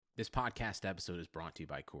This podcast episode is brought to you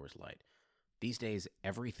by Coors Light. These days,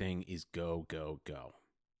 everything is go, go, go.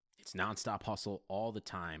 It's nonstop hustle all the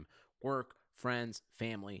time. Work, friends,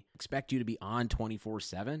 family expect you to be on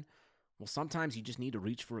 24/7. Well, sometimes you just need to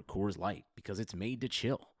reach for a Coors Light because it's made to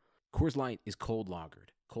chill. Coors Light is cold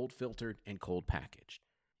lagered, cold filtered, and cold packaged.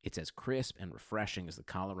 It's as crisp and refreshing as the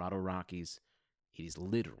Colorado Rockies. It is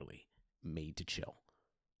literally made to chill.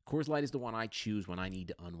 Coors Light is the one I choose when I need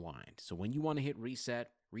to unwind. So when you want to hit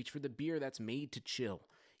reset, reach for the beer that's made to chill.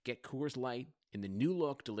 Get Coors Light in the new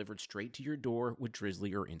look delivered straight to your door with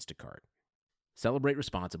Drizzly or Instacart. Celebrate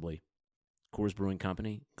responsibly. Coors Brewing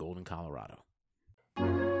Company, Golden, Colorado.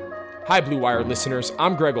 Hi, Blue Wire listeners.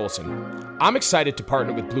 I'm Greg Olson. I'm excited to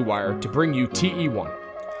partner with Blue Wire to bring you TE1,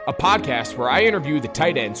 a podcast where I interview the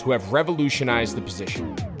tight ends who have revolutionized the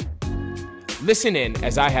position. Listen in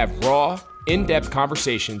as I have raw, in-depth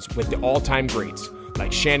conversations with the all-time greats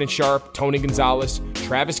like Shannon Sharpe, Tony Gonzalez,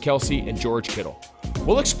 Travis Kelce, and George Kittle.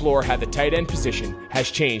 We'll explore how the tight end position has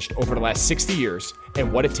changed over the last 60 years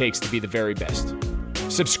and what it takes to be the very best.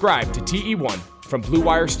 Subscribe to TE1 from Blue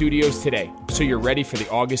Wire Studios today so you're ready for the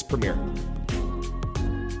August premiere.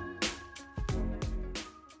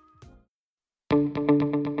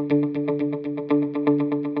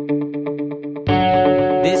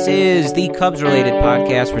 This is the Cubs-related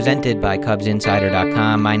podcast presented by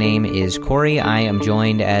CubsInsider.com. My name is Corey. I am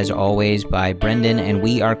joined, as always, by Brendan, and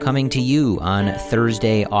we are coming to you on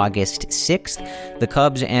Thursday, August 6th. The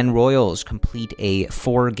Cubs and Royals complete a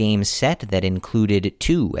 4-game set that included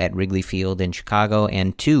 2 at Wrigley Field in Chicago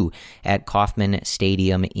and 2 at Kauffman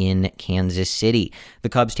Stadium in Kansas City. The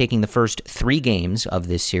Cubs taking the first 3 games of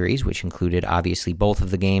this series, which included, obviously, both of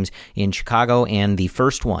the games in Chicago and the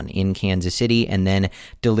first one in Kansas City, and then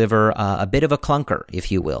deliver a bit of a clunker,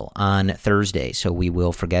 if you will, on Thursday. So we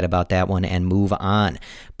will forget about that one and move on.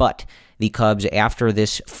 But the Cubs, after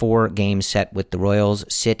this 4-game set with the Royals,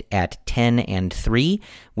 sit at 10-3,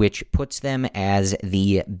 which puts them as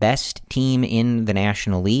the best team in the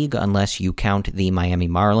National League, unless you count the Miami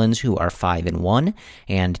Marlins, who are 5-1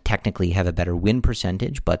 and technically have a better win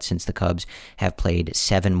percentage. But since the Cubs have played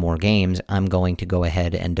 7 more games, I'm going to go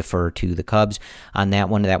ahead and defer to the Cubs on that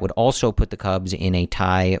one. That would also put the Cubs in a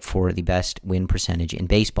tie for the best win percentage in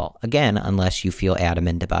baseball. Again, unless you feel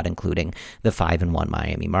adamant about including the 5-1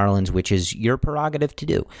 Miami Marlins, which is your prerogative to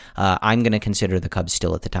do. I'm going to consider the Cubs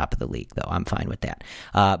still at the top of the league, though. I'm fine with that.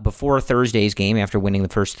 Before Thursday's game, after winning the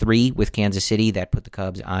first 3 with Kansas City, that put the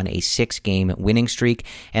Cubs on a 6-game winning streak,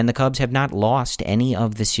 and the Cubs have not lost any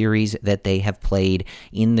of the series that they have played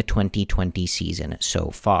in the 2020 season so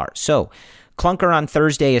far. So, clunker on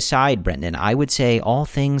Thursday aside, Brendan, I would say all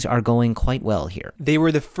things are going quite well here. They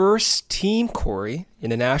were the first team, Corey, in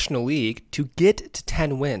the National League to get to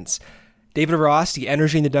 10 wins. David Ross, the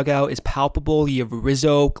energy in the dugout is palpable. You have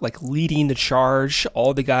Rizzo leading the charge.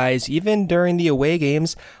 All the guys, even during the away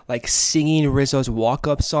games, singing Rizzo's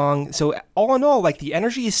walk-up song. So all in all, the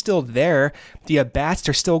energy is still there. The at-bats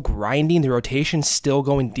are still grinding. The rotation's still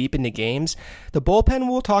going deep into games. The bullpen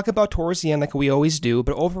we'll talk about towards the end like we always do.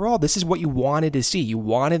 But overall, this is what you wanted to see. You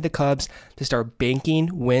wanted the Cubs to start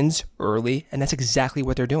banking wins early, and that's exactly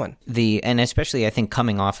what they're doing. And especially, I think,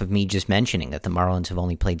 coming off of me just mentioning that the Marlins have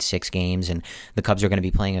only played 6 games, and the Cubs are going to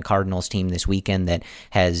be playing a Cardinals team this weekend that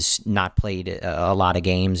has not played a lot of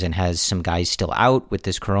games and has some guys still out with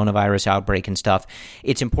this coronavirus outbreak and stuff.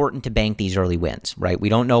 It's important to bank these early wins, right? We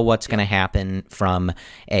don't know what's going to happen from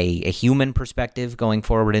a human perspective going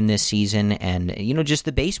forward in this season, and just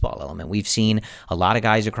the baseball element. We've seen a lot of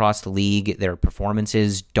guys across the league, their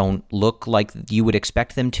performances don't look like you would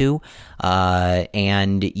expect them to,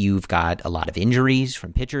 and you've got a lot of injuries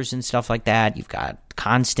from pitchers and stuff like that. You've got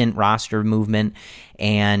constant roster movement,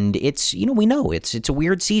 and it's we know it's a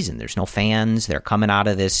weird season. There's no fans. They're coming out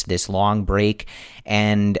of this long break,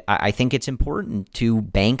 and I think it's important to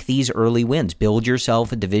bank these early wins, build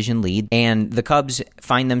yourself a division lead. And the Cubs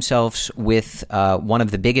find themselves with one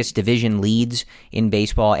of the biggest division leads in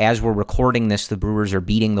baseball. As we're recording this, the Brewers are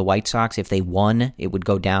beating the White Sox. If they won, it would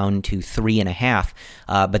go down to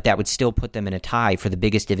 3.5, but that would still put them in a tie for the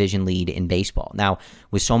biggest division lead in baseball. Now,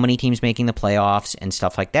 with so many teams making the playoffs and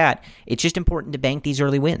stuff like that, it's just important to bank these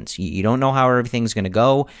early wins. You don't know how everything's going to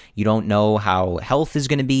go. You don't know how health is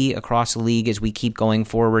going to be across the league as we keep going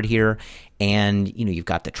forward here. And, you've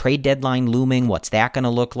got the trade deadline looming. What's that going to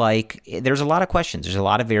look like? There's a lot of questions. There's a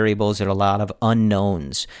lot of variables. There's a lot of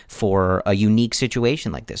unknowns for a unique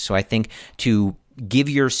situation like this. So I think to give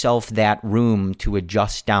yourself that room to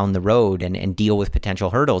adjust down the road and deal with potential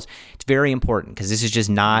hurdles. It's very important because this is just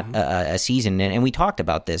not a season. And we talked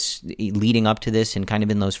about this leading up to this and kind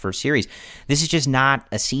of in those first series. This is just not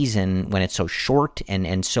a season when it's so short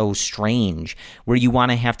and so strange where you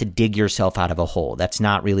want to have to dig yourself out of a hole. That's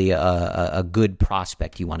not really a good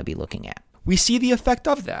prospect you want to be looking at. We see the effect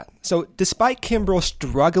of that. So despite Kimbrel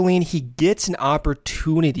struggling, he gets an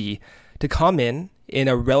opportunity to come in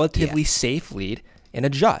a relatively safe lead and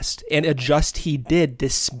adjust. And adjust he did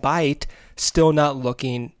despite still not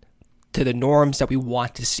looking to the norms that we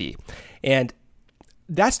want to see. And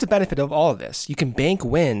that's the benefit of all of this. You can bank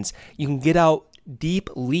wins. You can get out deep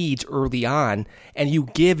leads early on. And you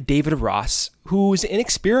give David Ross, who's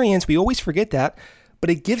inexperienced, we always forget that, but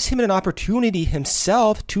it gives him an opportunity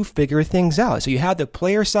himself to figure things out. So you have the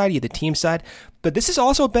player side, you have the team side, but this is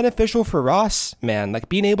also beneficial for Ross, man. Like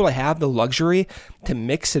being able to have the luxury to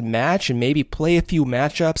mix and match and maybe play a few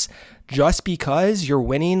matchups just because you're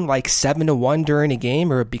winning like 7-1 during a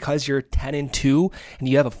game or because you're 10-2 and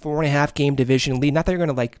you have a 4.5 game division lead. Not that you're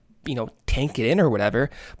going to tank it in or whatever,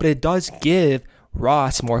 but it does give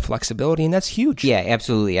Ross more flexibility, and that's huge. Yeah,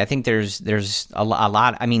 absolutely. I think there's a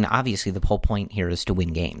lot. I mean, obviously, the whole point here is to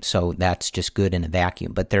win games, so that's just good in a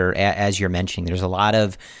vacuum. But there, as you're mentioning, there's a lot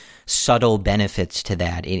of subtle benefits to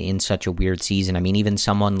that in such a weird season. I mean, even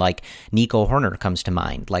someone like Nico Horner comes to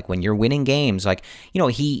mind. Like when you're winning games, like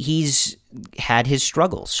he's had his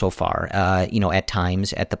struggles so far. At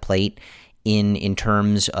times at the plate. In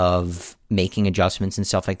terms of making adjustments and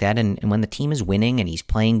stuff like that. And when the team is winning and he's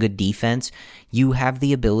playing good defense, you have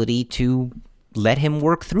the ability to let him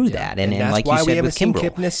work through that. And like you said with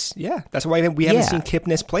Kimbrel. That's why we haven't seen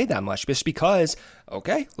Kipnis play that much. Just because,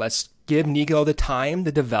 okay, let's give Nico the time,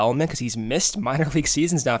 the development, because he's missed minor league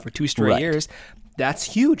seasons now for 2 straight years. That's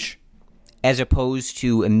huge. As opposed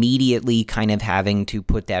to immediately kind of having to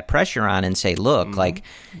put that pressure on and say, look,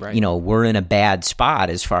 we're in a bad spot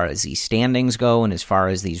as far as these standings go and as far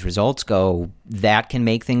as these results go. That can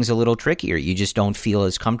make things a little trickier. You just don't feel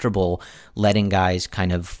as comfortable letting guys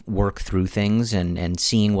kind of work through things and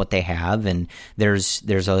seeing what they have. And there's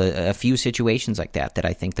a few situations like that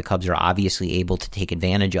I think the Cubs are obviously able to take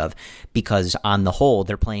advantage of because on the whole,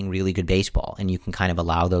 they're playing really good baseball and you can kind of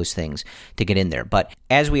allow those things to get in there. But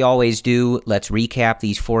as we always do, let's recap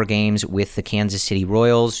these 4 games with the Kansas City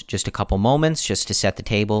Royals. Just a couple moments just to set the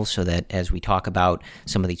table so that as we talk about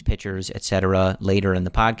some of these pitchers, etc., later in the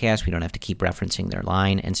podcast, we don't have to keep referencing their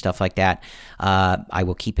line and stuff like that. I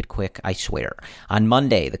will keep it quick, I swear. On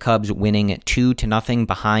Monday, the Cubs winning 2-0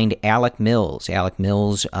 behind Alec Mills. Alec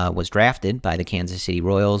Mills was drafted by the Kansas City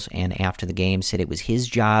Royals and after the game said it was his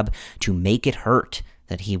job to make it hurt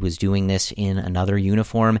that he was doing this in another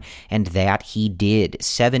uniform, and that he did.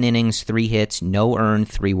 7 innings, 3 hits, no earned,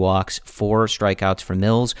 3 walks, 4 strikeouts for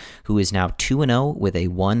Mills, who is now 2-0 with a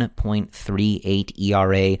 1.38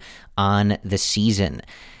 ERA on the season.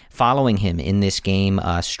 Following him in this game,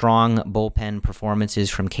 strong bullpen performances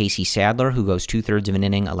from Casey Sadler, who goes 2/3 of an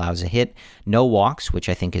inning, allows a hit, no walks, which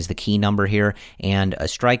I think is the key number here, and a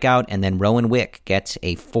strikeout, and then Rowan Wick gets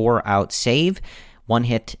a 4-out save. 1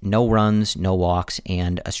 hit, no runs, no walks,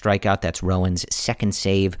 and a strikeout. That's Rowan's 2nd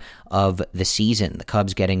save of the season. The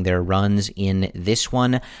Cubs getting their runs in this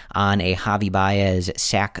one on a Javi Baez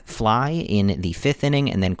sac fly in the 5th inning,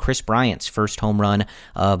 and then Chris Bryant's first home run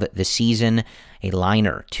of the season, a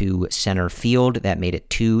liner to center field that made it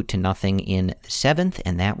 2-0 in the 7th,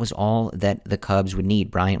 and that was all that the Cubs would need.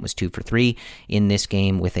 Bryant was 2 for 3 in this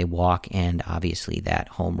game with a walk and obviously that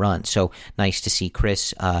home run. So nice to see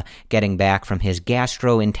Chris getting back from his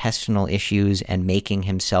gastrointestinal issues and making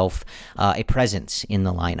himself a presence in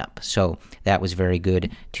the lineup. So that was very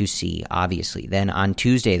good to see, obviously. Then on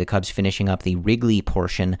Tuesday, the Cubs finishing up the Wrigley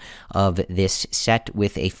portion of this set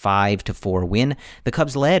with a 5-4 win. The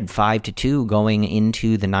Cubs led 5-2 going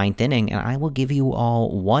into the 9th inning, and I will give you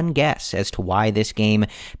all one guess as to why this game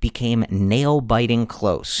became nail-biting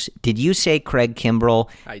close. Did you say Craig Kimbrel?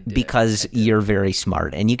 I did. Because you're very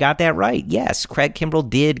smart, and you got that right. Yes, Craig Kimbrel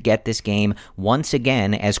did get this game once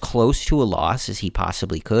again as close to a loss as he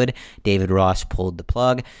possibly could. David Ross pulled the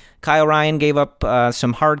plug. Kyle Ryan gave up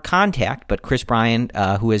some hard contact, but Chris Bryant,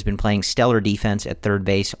 who has been playing stellar defense at third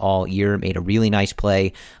base all year, made a really nice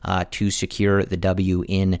play to secure the W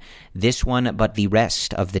in this one. But the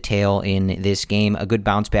rest of the tale in this game, a good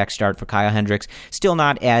bounce-back start for Kyle Hendricks. Still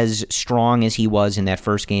not as strong as he was in that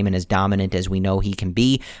first game and as dominant as we know he can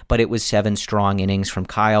be, but it was 7 strong innings from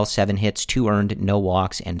Kyle, 7 hits, 2 earned, no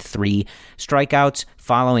walks, and 3 strikeouts.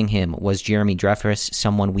 Following him was Jeremy Dreyfus,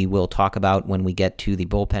 someone we will talk about when we get to the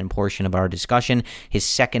bullpen portion of our discussion. His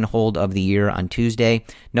second hold of the year on Tuesday.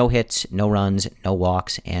 No hits, no runs, no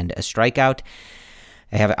walks, and a strikeout.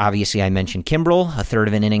 Obviously, I mentioned Kimbrel, a third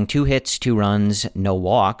of an inning, 2 hits, 2 runs, no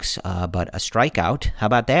walks, but a strikeout. How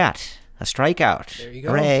about that? A strikeout. There you go.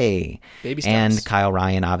 Hooray. Baby steps. And Kyle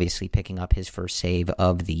Ryan obviously picking up his first save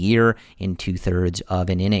of the year in 2/3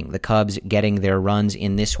 of an inning. The Cubs getting their runs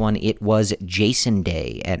in this one. It was Jason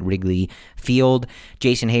Day at Wrigley Field.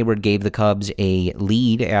 Jason Hayward gave the Cubs a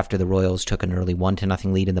lead after the Royals took an early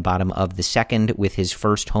 1-0 lead in the bottom of the second with his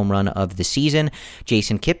first home run of the season.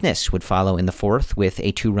 Jason Kipnis would follow in the fourth with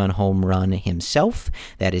a 2-run home run himself.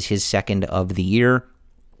 That is his second of the year.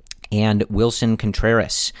 And Wilson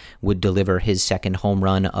Contreras would deliver his second home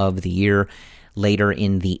run of the year later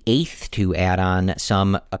in the 8th to add on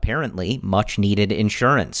some apparently much-needed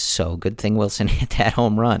insurance. So good thing Wilson hit that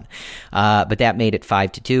home run. But that made it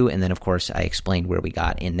 5-2, and then, of course, I explained where we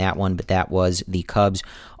got in that one, but that was the Cubs'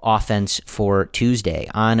 offense for Tuesday.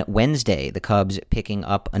 On Wednesday, the Cubs picking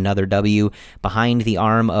up another W behind the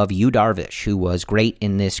arm of Yu Darvish, who was great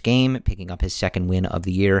in this game, picking up his second win of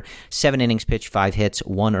the year. 7 innings pitched, 5 hits,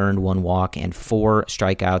 1 earned, 1 walk, and 4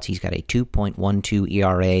 strikeouts. He's got a 2.12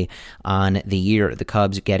 ERA on the year. The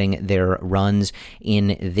Cubs getting their runs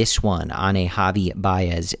in this one on a Javi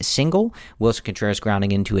Baez single. Wilson Contreras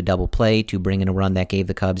grounding into a double play to bring in a run that gave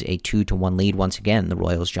the Cubs a 2-1 lead. Once again, the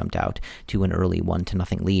Royals jumped out to an early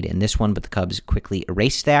 1-0 lead in this one, but the Cubs quickly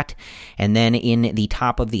erased that. And then in the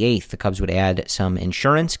top of the 8th, the Cubs would add some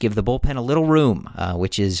insurance, give the bullpen a little room,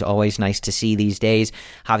 which is always nice to see these days.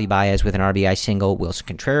 Javi Baez with an RBI single, Wilson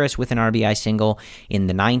Contreras with an RBI single. In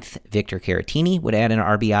the 9th, Victor Caratini would add an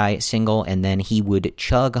RBI single, and then he would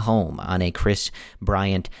chug home on a Chris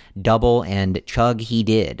Bryant double, and chug he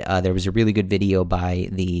did. There was a really good video by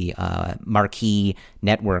the Marquee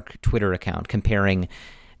Network Twitter account comparing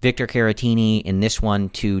Victor Caratini in this one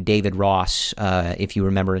to David Ross. If you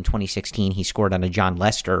remember, in 2016, he scored on a John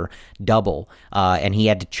Lester double, and he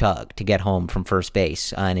had to chug to get home from first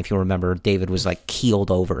base. And if you remember, David was like keeled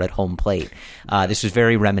over at home plate. This was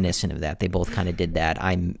very reminiscent of that. They both kind of did that.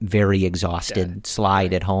 I'm very exhausted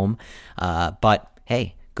slide at home. But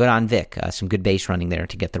hey, good on Vic. Some good base running there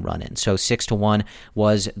to get the run in. So 6-1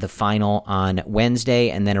 was the final on Wednesday,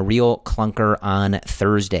 and then a real clunker on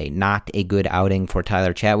Thursday. Not a good outing for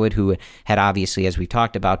Tyler Chatwood, who had obviously, as we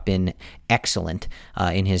talked about, been excellent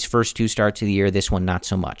in his first 2 starts of the year. This one, not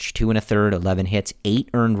so much. 2 1/3, 11 hits, 8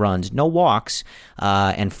 earned runs, no walks,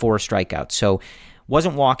 and 4 strikeouts. So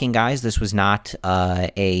wasn't walking, guys. This was not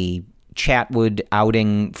a Chatwood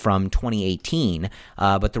outing from 2018,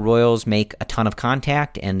 but the Royals make a ton of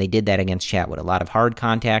contact, and they did that against Chatwood. A lot of hard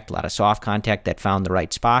contact, a lot of soft contact that found the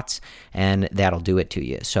right spots, and that'll do it to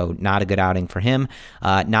you. So not a good outing for him.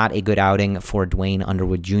 Not a good outing for Dwayne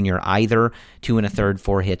Underwood Jr. either. 2 1/3,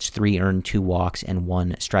 4 hits, 3 earned, 2 walks, and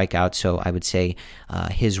 1 strikeout. So I would say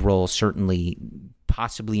his role certainly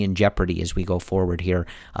possibly in jeopardy as we go forward here,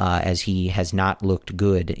 as he has not looked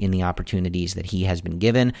good in the opportunities that he has been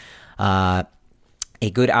given. A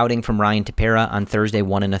good outing from Ryan Tepera on Thursday,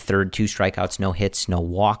 1 1/3, 2 strikeouts, no hits, no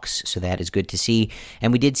walks, so that is good to see.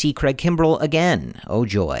 And we did see Craig Kimbrel again. Oh,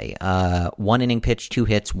 joy. 1 inning pitch, 2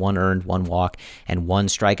 hits, 1 earned, 1 walk, and 1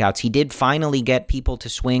 strikeouts. He did finally get people to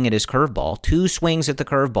swing at his curveball. 2 swings at the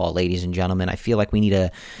curveball, ladies and gentlemen. I feel like we need a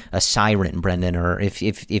siren, Brendan, or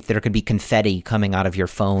if there could be confetti coming out of your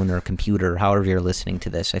phone or computer, however you're listening to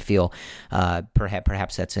this, I feel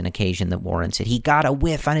perhaps that's an occasion that warrants it. He got a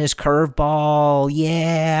whiff on his curveball.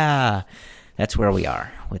 Yeah, that's where we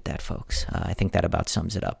are with that, folks. I think that about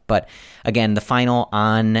sums it up. But again, the final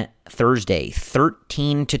on Thursday,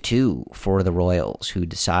 13-2 for the Royals, who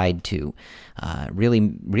decide to really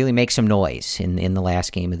make some noise in the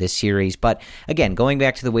last game of this series. But again, going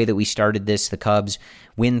back to the way that we started this, the Cubs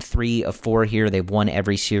win 3 of 4 here. They've won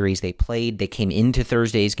every series they played. They came into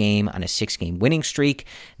Thursday's game on a 6-game winning streak.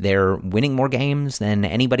 They're winning more games than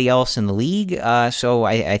anybody else in the league. So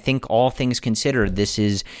I think all things considered, this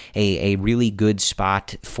is a really good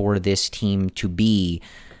spot for this team to be,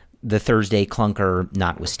 the Thursday clunker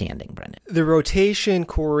notwithstanding, Brendan. The rotation,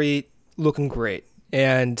 Corey, looking great.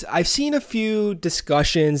 And I've seen a few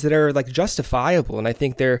discussions that are like justifiable, and I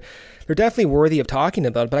think they're definitely worthy of talking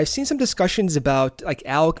about. But I've seen some discussions about like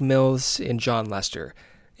Alec Mills and John Lester,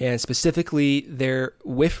 and specifically their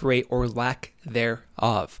whiff rate or lack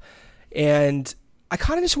thereof. And I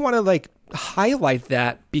kind of just want to like highlight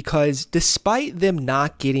that, because despite them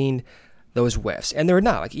not getting those whiffs, and they're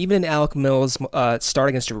not, like even in Alec Mills' start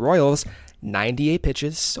against the Royals, 98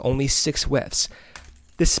 pitches, only 6 whiffs.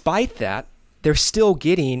 Despite that, they're still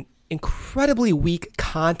getting incredibly weak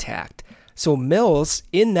contact. So Mills,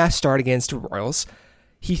 in that start against the Royals,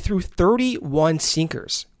 he threw 31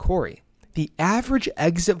 sinkers. Corey, the average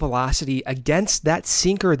exit velocity against that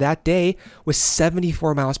sinker that day was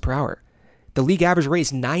 74 miles per hour. The league average rate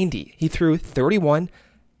is 90. He threw 31,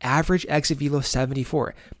 average exit velo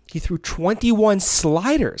 74. He threw 21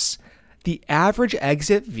 sliders. The average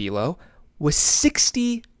exit velo was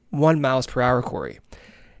 61 miles per hour, Corey.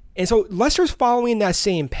 And so Lester's following that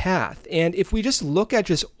same path. And if we just look at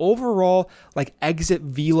just overall like exit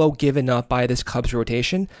velo given up by this Cubs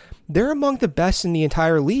rotation, they're among the best in the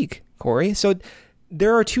entire league, Corey. So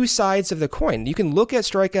there are two sides of the coin. You can look at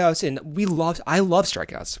strikeouts, and I love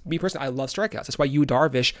strikeouts. Me personally, I love strikeouts. That's why Yu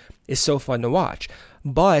Darvish is so fun to watch.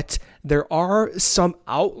 But there are some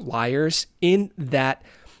outliers in that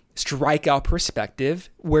strikeout perspective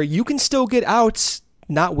where you can still get outs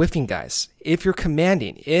not whiffing guys, if you're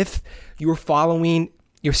commanding, if you're following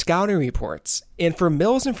your scouting reports. And for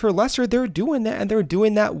Mills and for Lester, they're doing that, and they're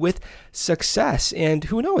doing that with success. And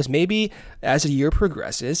who knows, maybe as the year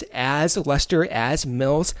progresses, as Lester, as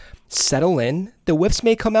Mills settle in, the whiffs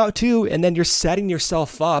may come out too, and then you're setting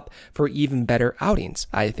yourself up for even better outings,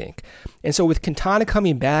 I think. And so with Quintana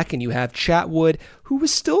coming back, and you have Chatwood, who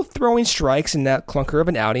was still throwing strikes in that clunker of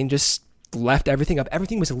an outing, just left everything up.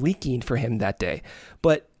 Everything was leaking for him that day.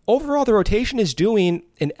 But overall, the rotation is doing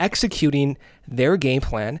and executing their game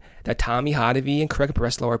plan that Tommy Hotovy and Craig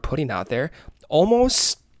Breslow are putting out there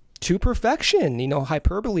almost to perfection.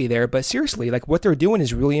 Hyperbole there, but seriously, like what they're doing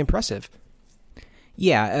is really impressive.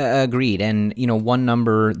 Yeah, agreed. And, one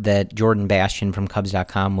number that Jordan Bastian from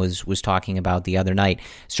Cubs.com was talking about the other night,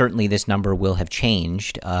 certainly this number will have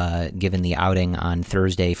changed given the outing on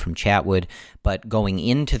Thursday from Chatwood. But going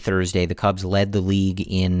into Thursday, the Cubs led the league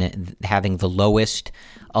in having the lowest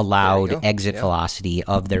allowed exit velocity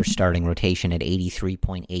of their starting rotation at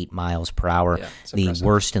 83.8 miles per hour. Yeah, the impressive.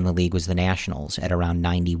 Worst in the league was the Nationals at around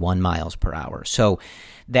 91 miles per hour. So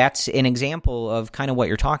that's an example of kind of what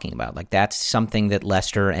you're talking about. Like that's something that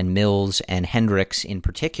Lester and Mills and Hendricks in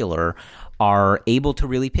particular are able to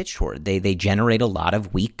really pitch toward. They generate a lot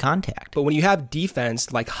of weak contact. But when you have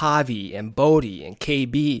defense like Javi and Bodie and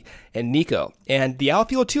KB and Nico and the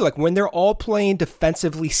outfield too, like when they're all playing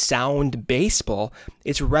defensively sound baseball,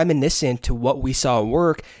 it's reminiscent to what we saw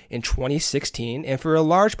work in 2016 and for a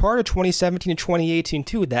large part of 2017 and 2018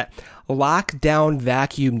 too. That lockdown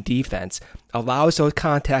vacuum defense allows those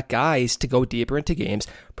contact guys to go deeper into games,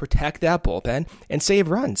 protect that bullpen, and save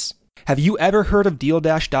runs. Have you ever heard of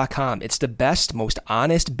DealDash.com? It's the best, most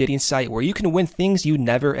honest bidding site where you can win things you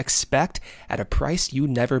never expect at a price you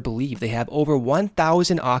never believe. They have over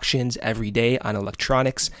 1,000 auctions every day on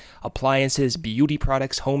electronics, appliances, beauty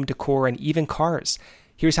products, home decor, and even cars.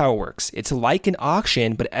 Here's how it works. It's like an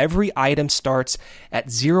auction, but every item starts at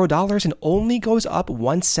 $0 and only goes up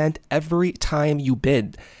 1 cent every time you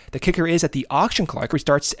bid. The kicker is that the auction clock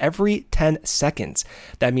restarts every 10 seconds.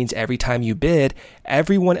 That means every time you bid,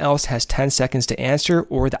 everyone else has 10 seconds to answer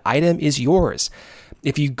or the item is yours.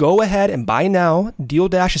 If you go ahead and buy now,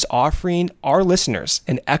 DealDash is offering our listeners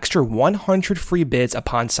an extra 100 free bids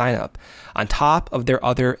upon sign up on top of their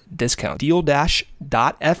other discount.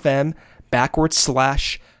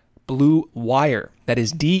 DealDash.fm/Blue Wire. That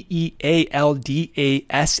is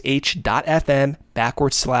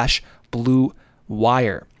DealDash.fm/Blue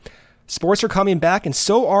Wire. Sports are coming back, and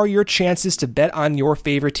so are your chances to bet on your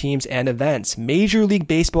favorite teams and events. Major League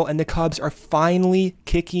Baseball and the Cubs are finally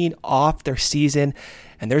kicking off their season,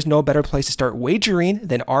 and there's no better place to start wagering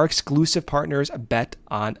than our exclusive partners, Bet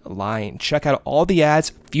Online. Check out all the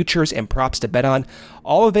ads, futures, and props to bet on,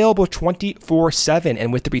 all available 24/7.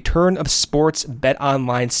 And with the return of sports, Bet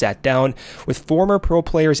Online sat down with former pro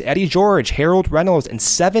players Eddie George, Harold Reynolds, and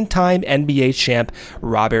 7-time NBA champ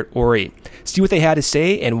Robert Horry. See what they had to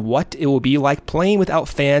say and what it will be like playing without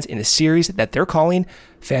fans in a series that they're calling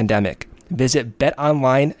Fandemic. Visit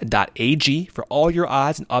betonline.ag for all your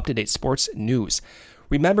odds and up-to-date sports news.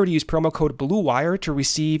 Remember to use promo code BlueWire to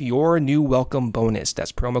receive your new welcome bonus.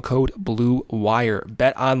 That's promo code BlueWire.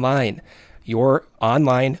 Bet Online, your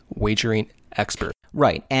online wagering expert.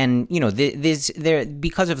 Right, and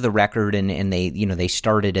because of the record, and they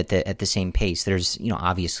started at the same pace. There's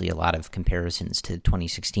obviously a lot of comparisons to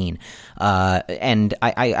 2016, and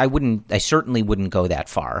I certainly wouldn't go that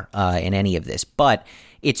far in any of this, but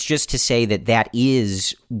it's just to say that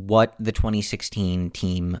is what the 2016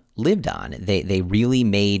 team lived on. They really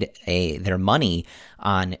made their money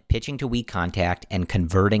on pitching to weak contact and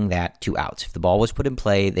converting that to outs. If the ball was put in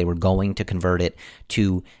play, they were going to convert it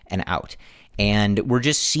to an out. And we're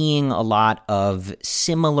just seeing a lot of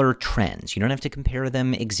similar trends. You don't have to compare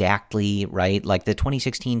them exactly, right? Like the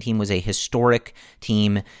 2016 team was a historic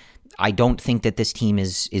team. I don't think that this team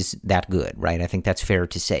is that good, right? I think that's fair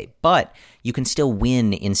to say. But you can still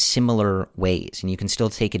win in similar ways, and you can still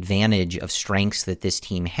take advantage of strengths that this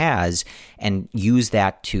team has and use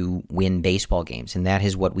that to win baseball games. And that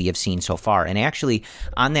is what we have seen so far. And actually,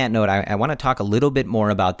 on that note, I want to talk a little bit more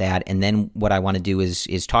about that. And then what I want to do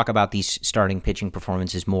is talk about these starting pitching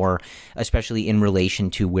performances more, especially in relation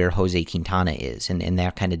to where Jose Quintana is and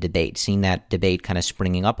that kind of debate. Seeing that debate kind of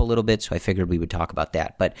springing up a little bit, so I figured we would talk about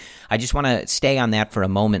that. But I just want to stay on that for a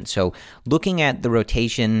moment. So looking at the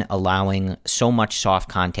rotation allowing so much soft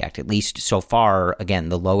contact, at least so far, again,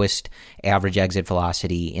 the lowest average exit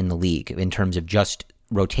velocity in the league in terms of just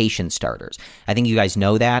rotation starters. I think you guys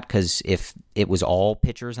know that because if it was all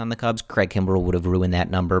pitchers on the Cubs, Craig Kimbrell would have ruined that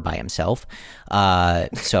number by himself.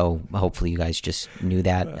 So hopefully you guys just knew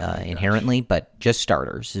that inherently, but just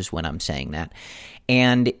starters is when I'm saying that.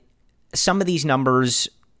 And some of these numbers,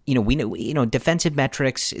 we know, defensive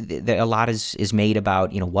metrics, a lot is made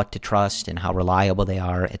about, what to trust and how reliable they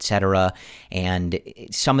are, et cetera. And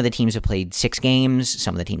some of the teams have played 6 games.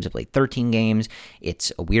 Some of the teams have played 13 games.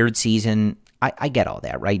 It's a weird season. I get all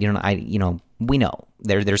that, right? We know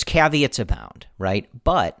there's caveats abound, right?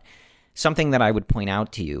 But something that I would point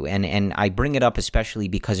out to you, and I bring it up especially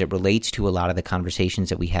because it relates to a lot of the conversations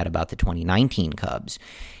that we had about the 2019 Cubs,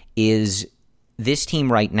 is this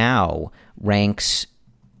team right now ranks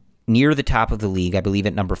near the top of the league, I believe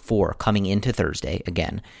at number 4, coming into Thursday,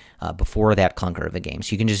 again, before that clunker of a game.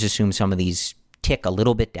 So you can just assume some of these tick a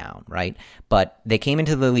little bit down, right? But they came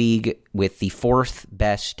into the league with the 4th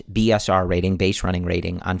best BSR rating, base running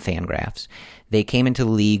rating, on Fangraphs. They came into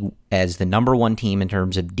the league as the number 1 team in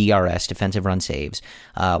terms of DRS, defensive run saves,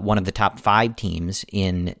 one of the top 5 teams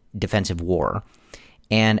in defensive WAR.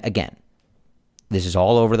 And again, this is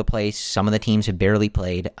all over the place. Some of the teams have barely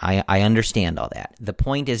played. I understand all that. The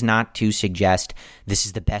point is not to suggest this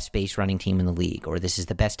is the best base running team in the league or this is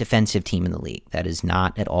the best defensive team in the league. That is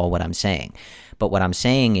not at all what I'm saying. But what I'm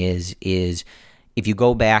saying is if you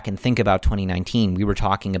go back and think about 2019, we were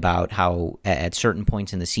talking about how at certain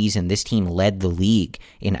points in the season, this team led the league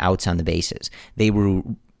in outs on the bases. They were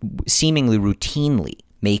seemingly routinely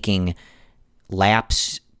making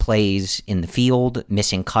lapse plays in the field,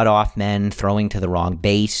 missing cutoff men, throwing to the wrong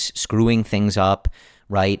base, screwing things up,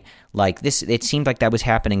 right? Like this, it seemed like that was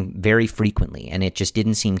happening very frequently, and it just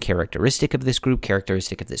didn't seem characteristic of this group,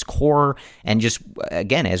 characteristic of this core, and just,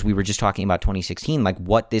 again, as we were just talking about 2016, like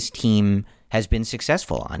what this team has been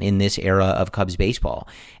successful on in this era of Cubs baseball.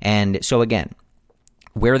 And so again,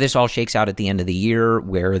 where this all shakes out at the end of the year,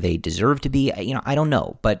 where they deserve to be, I don't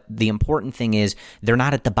know. But the important thing is they're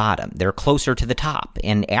not at the bottom. They're closer to the top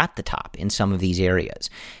and at the top in some of these areas.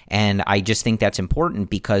 And I just think that's important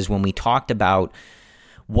because when we talked about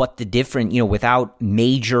what the different, without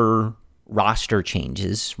major roster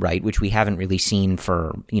changes, right, which we haven't really seen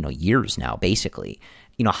for, years now, basically,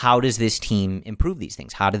 how does this team improve these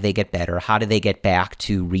things? How do they get better? How do they get back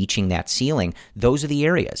to reaching that ceiling? Those are the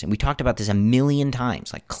areas. And we talked about this a million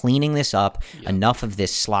times, like cleaning this up, enough of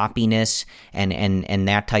this sloppiness and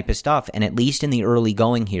that type of stuff. And at least in the early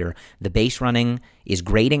going here, the base running is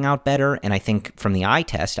grading out better. And I think from the eye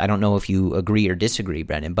test, I don't know if you agree or disagree,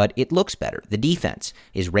 Brendan, but it looks better. The defense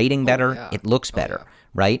is rating better. It looks better,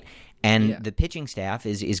 right? And the pitching staff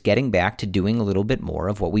is getting back to doing a little bit more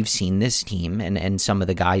of what we've seen this team and some of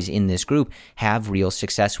the guys in this group have real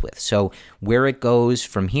success with. So where it goes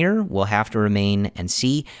from here, we'll have to remain and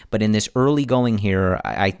see. But in this early going here,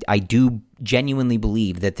 I do genuinely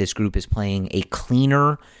believe that this group is playing a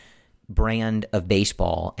cleaner brand of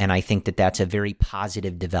baseball, and I think that that's a very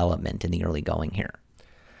positive development in the early going here.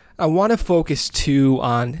 I want to focus, too,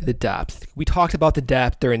 on the depth. We talked about the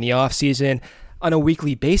depth during the offseason on a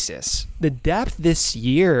weekly basis. The depth this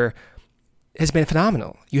year has been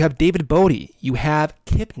phenomenal. You have David Bote, you have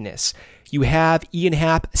Kipnis, you have Ian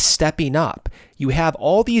Happ stepping up. You have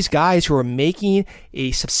all these guys who are making a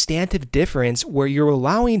substantive difference where you're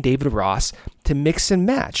allowing David Ross to mix and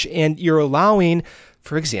match. And you're allowing,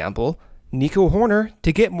 for example, Nico Hoerner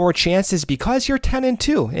to get more chances because you're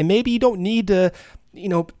 10-2. And maybe you don't need to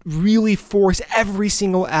really force every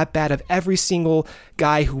single at-bat of every single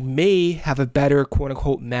guy who may have a better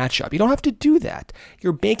quote-unquote matchup. You don't have to do that.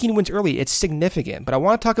 You're banking wins early. It's significant. But I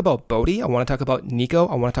want to talk about Bote. I want to talk about Nico.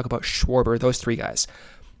 I want to talk about Schwarber, those 3 guys.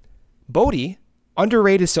 Bote,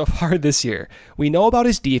 underrated so far this year. We know about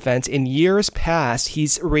his defense. In years past,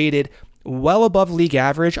 he's rated well above league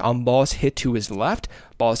average on balls hit to his left,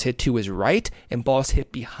 balls hit to his right, and balls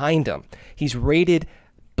hit behind him. He's rated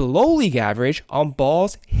below league average on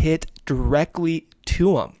balls hit directly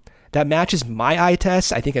to him. That matches my eye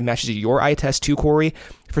test. I think it matches your eye test too, Corey.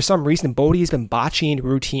 For some reason, Bodie has been botching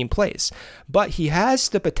routine plays. But he has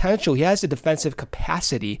the potential, he has the defensive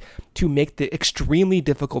capacity to make the extremely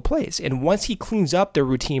difficult plays. And once he cleans up the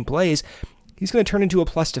routine plays, he's going to turn into a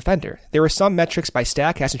plus defender. There were some metrics by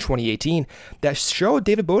StatCast in 2018 that showed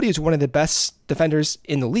David Bodie is one of the best defenders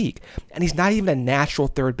in the league. And he's not even a natural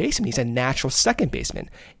third baseman. He's a natural second baseman.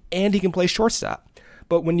 And he can play shortstop.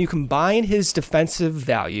 But when you combine his defensive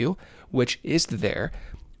value, which is there,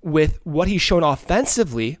 with what he's shown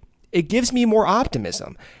offensively, it gives me more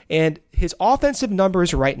optimism. And his offensive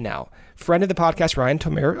numbers right now, friend of the podcast, Ryan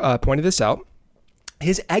Tomer, pointed this out,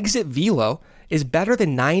 his exit velo is better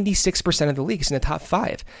than 96% of the league. He's in the top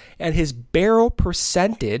 5. And his barrel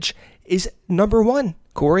percentage is number 1,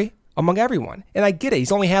 Corey, among everyone. And I get it.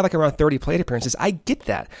 He's only had like around 30 plate appearances. I get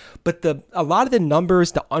that. But a lot of the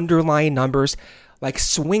numbers, the underlying numbers, like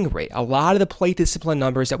swing rate, a lot of the plate discipline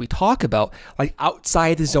numbers that we talk about, like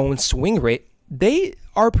outside the zone swing rate, they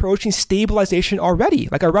are approaching stabilization already.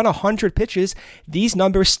 Like around 100 pitches, these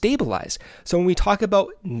numbers stabilize. So when we talk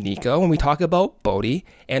about Nico, when we talk about Bodie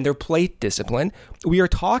and their plate discipline, we are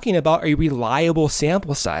talking about a reliable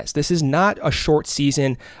sample size. This is not a short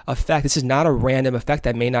season effect. This is not a random effect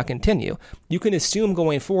that may not continue. You can assume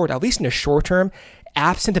going forward, at least in the short term,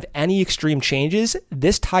 absent of any extreme changes,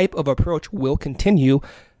 this type of approach will continue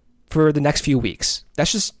for the next few weeks.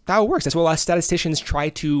 That's just how it works. That's what a lot of statisticians try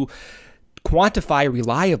to quantify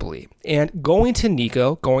reliably. And going to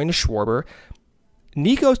Nico, going to Schwarber,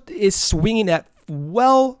 Nico is swinging at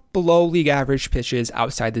well below league average pitches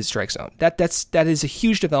outside the strike zone. That is a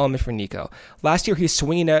huge development for Nico. Last year, he's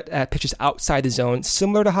swinging at pitches outside the zone,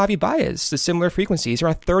 similar to Javi Baez, the similar frequencies,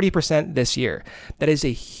 around 30% this year. That is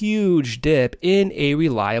a huge dip in a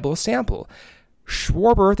reliable sample.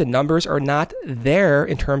 Schwarber, the numbers are not there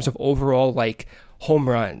in terms of overall like home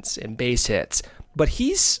runs and base hits, but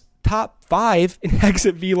he's top 5 in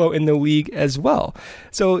exit velo in the league as well.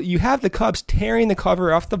 So you have the Cubs tearing the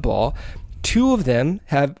cover off the ball. 2 of them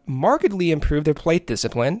have markedly improved their plate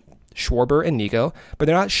discipline, Schwarber and Nico, but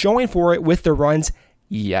they're not showing for it with the runs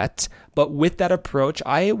yet. But with that approach,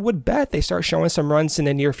 I would bet they start showing some runs in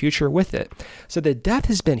the near future with it. So the depth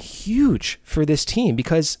has been huge for this team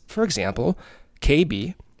because, for example,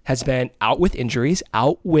 KB has been out with injuries,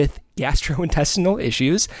 out with gastrointestinal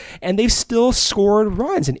issues, and they've still scored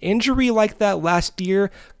runs. An injury like that last year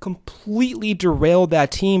completely derailed that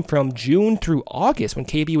team from June through August when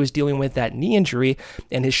KB was dealing with that knee injury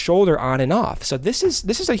and his shoulder on and off. So this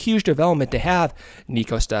is a huge development to have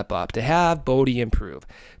Nico step up, to have Bodie improve,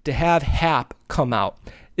 to have Happ come out.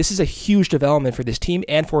 This is a huge development for this team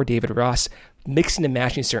and for David Ross, mixing and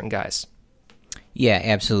matching certain guys. Yeah,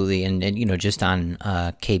 absolutely. And just on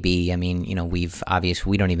KB, I mean,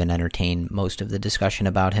 we don't even entertain most of the discussion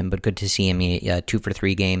about him, but good to see him.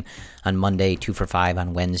 2-for-3 game on Monday, 2-for-5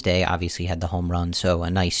 on Wednesday, obviously had the home run. So a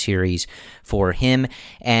nice series for him.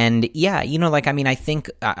 And yeah, I think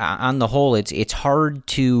on the whole, it's hard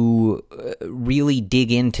to really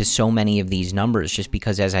dig into so many of these numbers just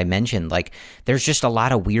because, as I mentioned, like there's just a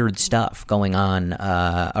lot of weird stuff going on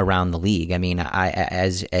around the league. I mean,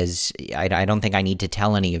 I don't think I need to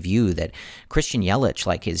tell any of you that Christian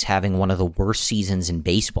Yelich is having one of the worst seasons in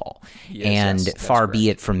baseball. Yes, and far be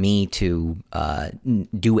it from me to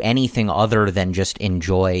do anything other than just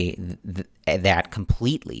enjoy that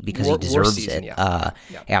completely because he deserves season, it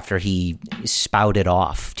after he spouted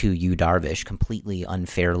off to Yu Darvish completely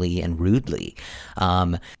unfairly and rudely.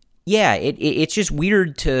 Yeah, it's just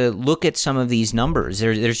weird to look at some of these numbers.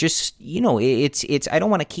 There's just, it's I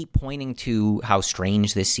don't want to keep pointing to how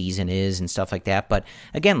strange this season is and stuff like that. But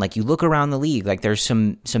again, you look around the league, there's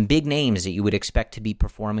some big names that you would expect to be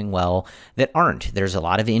performing well that aren't. There's a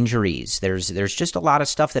lot of injuries. There's just a lot of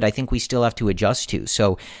stuff that I think we still have to adjust to.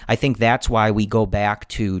 So I think that's why we go back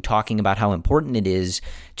to talking about how important it is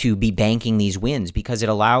to be banking these wins because it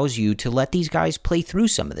allows you to let these guys play through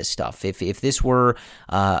some of this stuff. If this were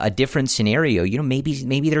a different scenario,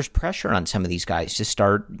 maybe there's pressure on some of these guys to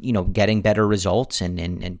start, getting better results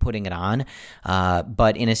and putting it on.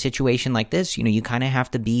 But in a situation like this, you kind of have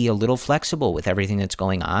to be a little flexible with everything that's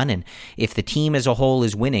going on. And if the team as a whole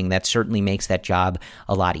is winning, that certainly makes that job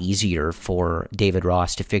a lot easier for David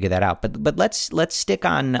Ross to figure that out. But let's stick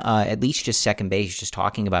on at least just second base, just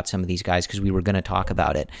talking about some of these guys because we were going to talk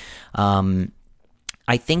about it.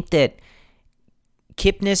 I think that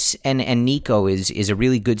Kipnis and Nico is a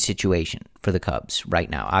really good situation for the Cubs right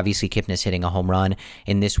now. Obviously, Kipnis hitting a home run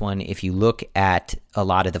in this one. If you look at a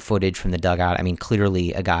lot of the footage from the dugout, I mean,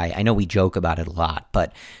 clearly a guy, I know we joke about it a lot,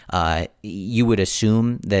 but you would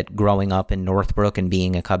assume that growing up in Northbrook and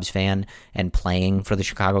being a Cubs fan and playing for the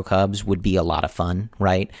Chicago Cubs would be a lot of fun,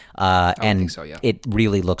 right? I think so, yeah. It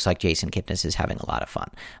really looks like Jason Kipnis is having a lot of fun.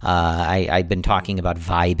 I've been talking about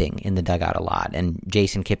vibing in the dugout a lot, and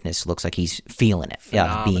Jason Kipnis looks like he's feeling it,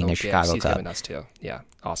 being a Chicago Cub. Having us too. Yeah,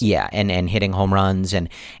 awesome. Yeah, and hitting home runs, and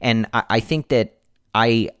I think that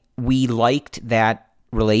we liked that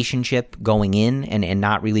relationship going in and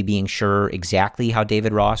not really being sure exactly how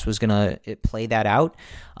David Ross was going to play that out.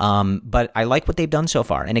 But I like what they've done so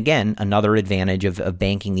far. And again, another advantage of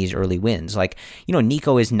banking these early wins. Like,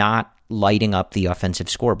 Nico is not lighting up the offensive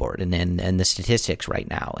scoreboard and the statistics right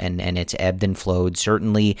now. And it's ebbed and flowed.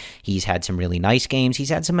 Certainly, he's had some really nice games. He's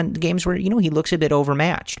had some games where, he looks a bit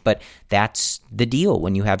overmatched. But that's the deal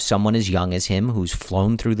when you have someone as young as him who's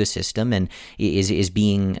flown through the system and is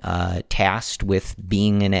being tasked with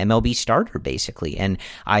being an MLB starter, basically. And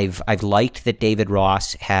I've liked that David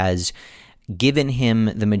Ross has given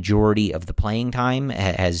him the majority of the playing time,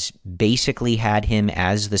 has basically had him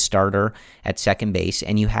as the starter at second base,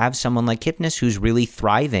 and you have someone like Kipnis who's really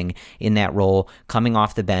thriving in that role, coming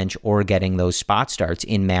off the bench or getting those spot starts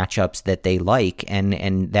in matchups that they like,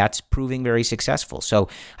 and that's proving very successful. So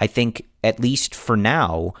I think, at least for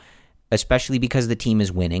now, especially because the team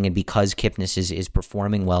is winning and because Kipnis is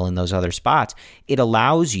performing well in those other spots, it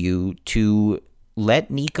allows you to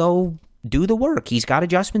let Nico do the work. He's got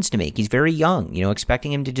adjustments to make. He's very young,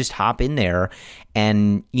 expecting him to just hop in there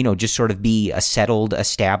and, just sort of be a settled,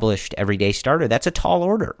 established, everyday starter. That's a tall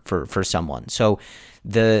order for someone. So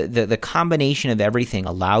the combination of everything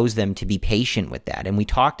allows them to be patient with that. And we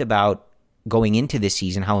talked about going into this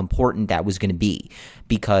season how important that was going to be,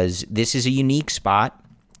 because this is a unique spot.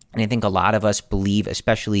 And I think a lot of us believe,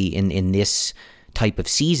 especially in this type of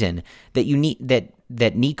season, that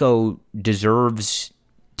that Nico deserves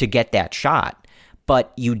to get that shot,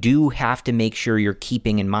 but you do have to make sure you're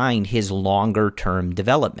keeping in mind his longer term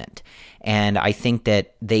development. And I think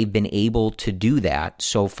that they've been able to do that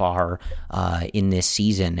so far in this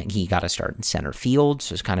season. He got a start in center field,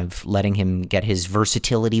 so it's kind of letting him get his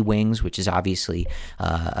versatility wings, which is obviously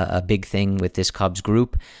a big thing with this Cubs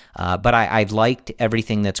group. But I've liked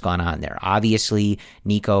everything that's gone on there. Obviously,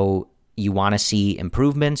 Nico, you want to see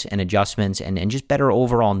improvements and adjustments and just better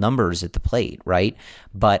overall numbers at the plate, right?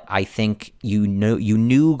 But I think you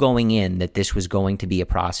knew going in that this was going to be a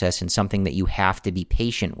process and something that you have to be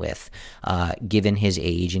patient with, given his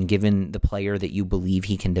age and given the player that you believe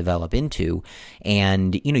he can develop into.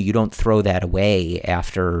 And, you don't throw that away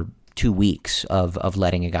after 2 weeks of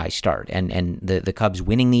letting a guy start, and the Cubs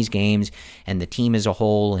winning these games and the team as a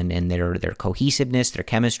whole and their cohesiveness, their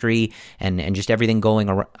chemistry, and just everything going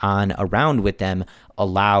on around with them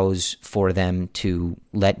allows for them to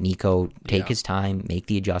let Nico take his time, make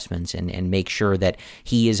the adjustments, and make sure that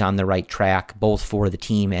he is on the right track, both for the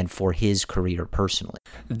team and for his career personally.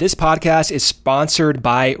 This podcast is sponsored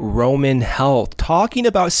by Roman Health. Talking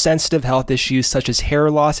about sensitive health issues such as hair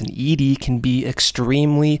loss and ED can be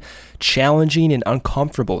extremely challenging and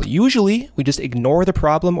uncomfortable. Usually, we just ignore the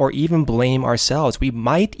problem or even blame ourselves. We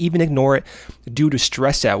might even ignore it due to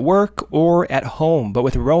stress at work or at home. But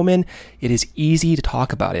with Roman, it is easy to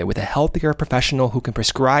talk about it with a healthcare professional who can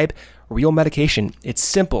prescribe real medication. It's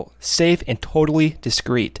simple, safe, and totally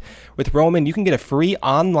discreet. With Roman, you can get a free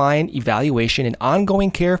online evaluation and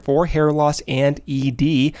ongoing care for hair loss and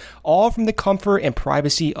ED, all from the comfort and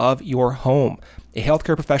privacy of your home. A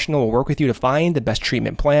healthcare professional will work with you to find the best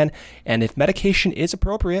treatment plan, and if medication is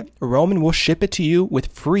appropriate, Roman will ship it to you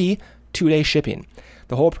with free 2-day shipping.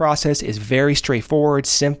 The whole process is very straightforward,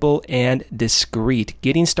 simple, and discreet.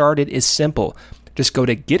 Getting started is simple. Just go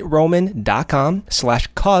to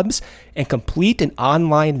getroman.com/Cubs and complete an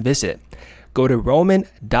online visit. Go to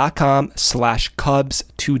roman.com/Cubs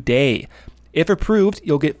today. If approved,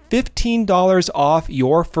 you'll get $15 off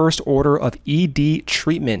your first order of ED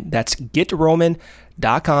treatment. That's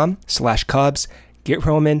getroman.com/Cubs,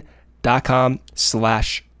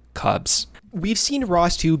 getroman.com/Cubs. We've seen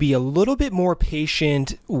Ross too be a little bit more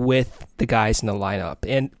patient with the guys in the lineup.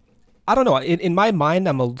 And I don't know, in my mind,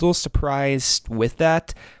 I'm a little surprised with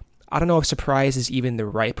that. I don't know if surprise is even the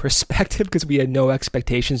right perspective because we had no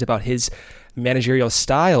expectations about his managerial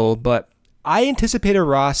style, but I anticipated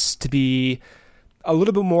Ross to be a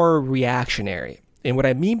little bit more reactionary. And what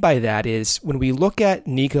I mean by that is when we look at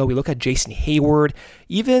Nico, we look at Jason Hayward,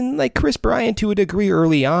 even like Chris Bryant to a degree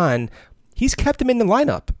early on, he's kept him in the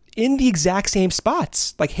lineup in the exact same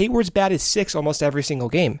spots. Like Hayward's batted 6 almost every single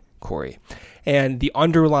game, Corey. And the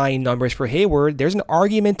underlying numbers for Hayward, there's an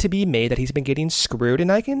argument to be made that he's been getting screwed,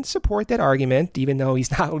 and I can support that argument, even though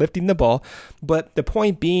he's not lifting the ball. But the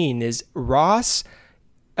point being is Ross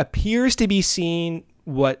appears to be seeing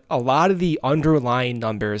what a lot of the underlying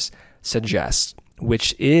numbers suggest,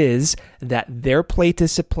 which is that their plate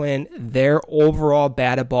discipline, their overall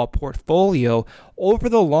batted ball portfolio over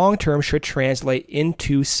the long term should translate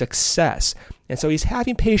into success. And so he's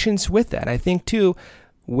having patience with that. I think, too,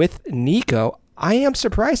 with Nico, I am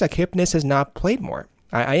surprised that Kipnis has not played more.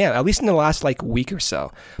 I am, at least in the last week or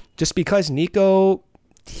so. Just because Nico,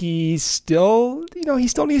 he still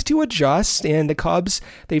needs to adjust, and the Cubs,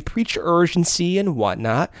 they've preached urgency and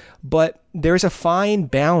whatnot, but there's a fine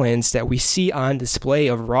balance that we see on display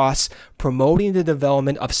of Ross promoting the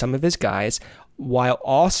development of some of his guys while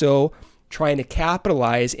also trying to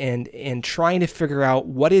capitalize and trying to figure out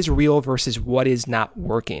what is real versus what is not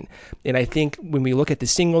working. And I think when we look at the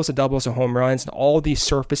singles, the doubles, the home runs, and all these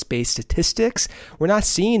surface-based statistics, we're not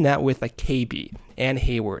seeing that with KB and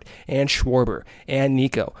Hayward and Schwarber and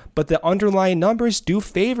Nico. But the underlying numbers do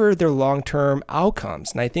favor their long-term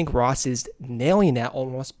outcomes. And I think Ross is nailing that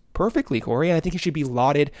almost perfectly, Corey, and I think he should be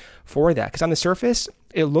lauded for that. Because on the surface,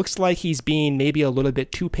 it looks like he's being maybe a little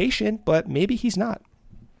bit too patient, but maybe he's not.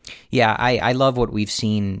 Yeah, I love what we've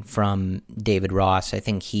seen from David Ross. I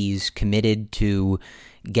think he's committed to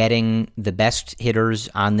getting the best hitters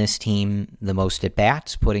on this team the most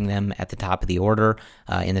at-bats, putting them at the top of the order,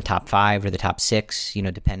 in the top 5 or the top 6,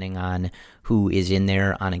 depending on who is in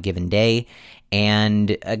there on a given day.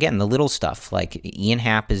 And again, the little stuff, like Ian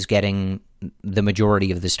Happ is getting the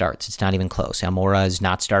majority of the starts. It's not even close. Almora is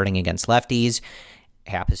not starting against lefties.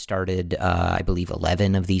 Happ has started, I believe,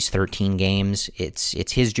 11 of these 13 games. It's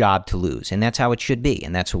his job to lose, and that's how it should be,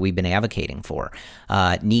 and that's what we've been advocating for.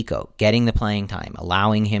 Nico, getting the playing time,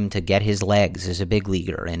 allowing him to get his legs as a big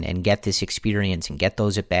leaguer and get this experience and get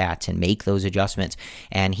those at-bats and make those adjustments,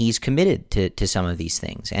 and he's committed to some of these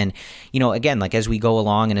things. And, again, as we go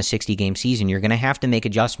along in a 60-game season, you're going to have to make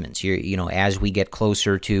adjustments. As we get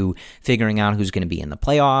closer to figuring out who's going to be in the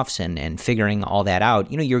playoffs and figuring all that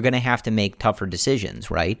out, you're going to have to make tougher decisions,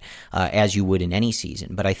 right? As you would in any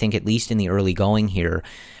season. But I think at least in the early going here,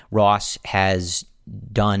 Ross has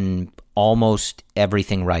done almost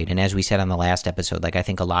everything right. And as we said on the last episode, I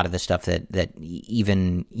think a lot of the stuff that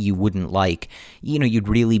even you wouldn't like, you'd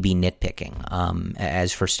really be nitpicking.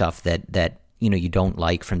 As for stuff that you don't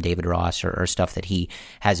like from David Ross or stuff that he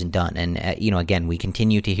hasn't done. And, again, we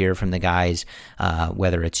continue to hear from the guys,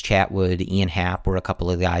 whether it's Chatwood, Ian Happ, or a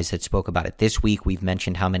couple of guys that spoke about it this week. We've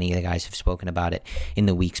mentioned how many of the guys have spoken about it in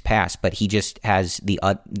the weeks past, but he just has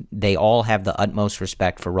they all have the utmost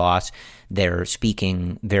respect for Ross. They're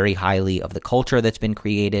speaking very highly of the culture that's been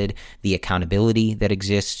created, the accountability that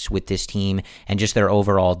exists with this team, and just their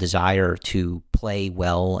overall desire to play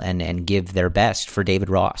well and give their best for David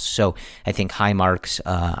Ross. So I think high marks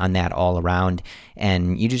on that all around.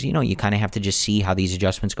 And you just, you kind of have to just see how these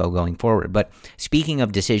adjustments go going forward. But speaking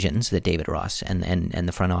of decisions that David Ross and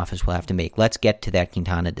the front office will have to make, let's get to that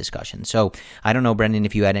Quintana discussion. So I don't know, Brendan,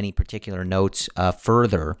 if you had any particular notes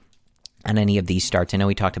further on any of these starts. I know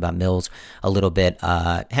we talked about Mills a little bit.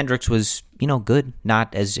 Hendricks was, good,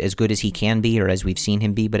 not as good as he can be or as we've seen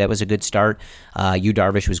him be, but it was a good start. Yu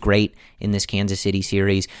Darvish was great in this Kansas City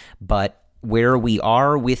series, but where we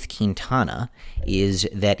are with Quintana is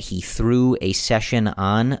that he threw a session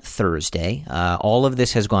on Thursday. All of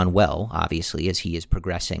this has gone well, obviously, as he is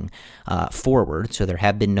progressing forward, so there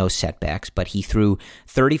have been no setbacks, but he threw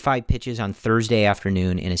 35 pitches on Thursday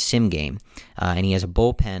afternoon in a sim game, and he has a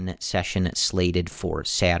bullpen session slated for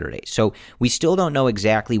Saturday. So we still don't know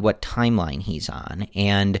exactly what timeline he's on,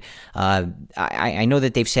 and I know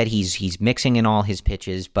that they've said he's mixing in all his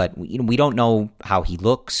pitches, but we don't know how he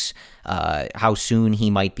looks, how soon he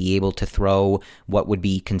might be able to throw what would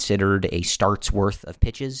be considered a start's worth of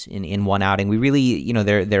pitches in one outing. We really,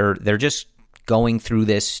 they're just going through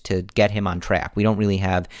this to get him on track. We don't really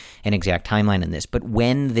have an exact timeline in this, but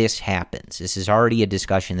when this happens, this is already a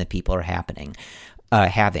discussion that people are having.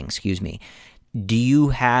 Do you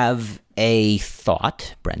have a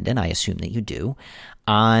thought, Brendan? I assume that you do,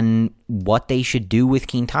 on what they should do with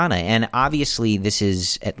Quintana. And obviously this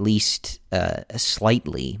is at least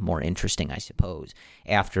slightly more interesting, I suppose,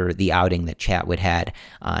 after the outing that Chatwood had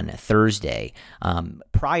on Thursday.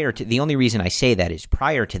 The only reason I say that is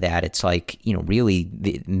prior to that, it's really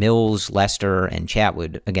the Mills, Lester, and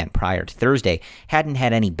Chatwood, again, prior to Thursday, hadn't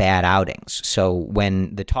had any bad outings. So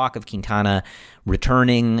when the talk of Quintana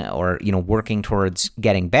returning or, working towards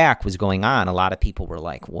getting back was going on, a lot of people were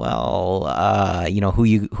like, well,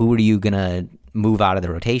 who are you going to move out of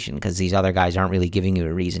the rotation because these other guys aren't really giving you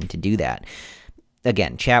a reason to do that.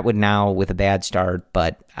 Again, Chatwood now with a bad start,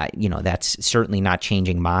 but that's certainly not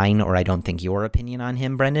changing mine, or I don't think your opinion on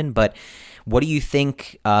him, Brendan. But what do you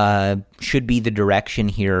think should be the direction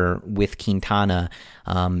here with Quintana?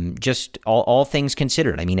 Just all things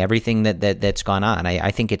considered. I mean, everything that's gone on.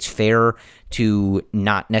 I think it's fair to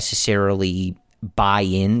not necessarily buy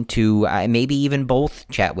into maybe even both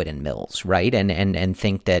Chatwood and Mills, right? And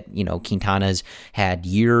think that, Quintana's had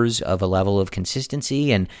years of a level of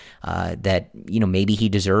consistency and that, maybe he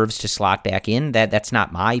deserves to slot back in. That's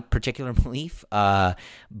not my particular belief,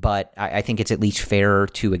 but I think it's at least fair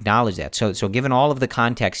to acknowledge that. So given all of the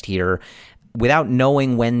context here, without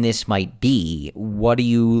knowing when this might be, what are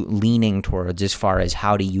you leaning towards as far as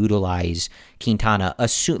how to utilize Quintana?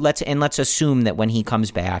 Let's assume that when he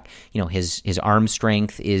comes back, his arm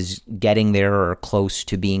strength is getting there or close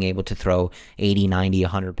to being able to throw 80, 90,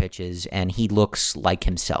 100 pitches, and he looks like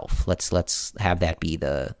himself. Let's have that be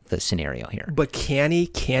the scenario here. But can he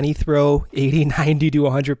throw 80, 90 to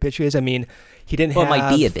 100 pitches? I mean, he didn't have... Well, it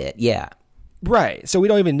might be a bit, yeah. Right. So we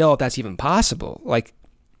don't even know if that's even possible. Like,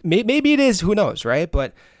 maybe it is, who knows, right?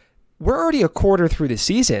 But we're already a quarter through the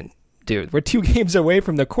season, dude. We're 2 games away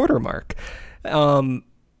from the quarter mark. I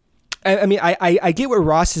get what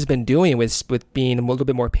Ross has been doing with being a little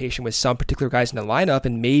bit more patient with some particular guys in the lineup,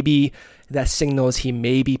 and maybe that signals he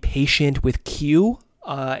may be patient with Q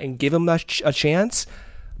and give him a chance.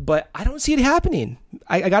 But I don't see it happening.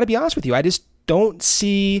 I got to be honest with you. I just don't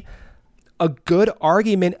see a good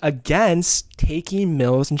argument against taking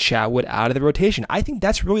Mills and Chatwood out of the rotation. I think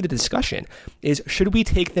that's really the discussion, is should we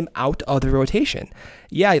take them out of the rotation?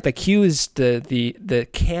 Yeah, the Q is the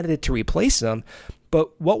candidate to replace them,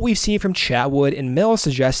 but what we've seen from Chatwood and Mills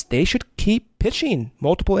suggests they should keep pitching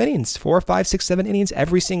multiple innings, 4, 5, 6, 7 innings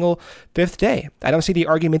every single 5th day. I don't see the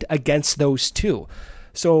argument against those two.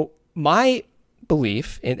 So my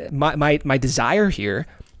belief, and my desire here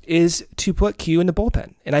is to put Q in the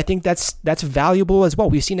bullpen. And I think that's valuable as well.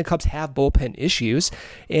 We've seen the Cubs have bullpen issues,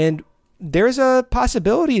 and there's a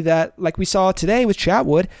possibility that, like we saw today with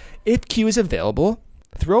Chatwood, if Q is available,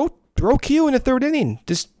 throw Q in the 3rd inning.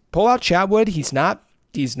 Just pull out Chatwood. He's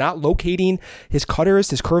not locating his cutters,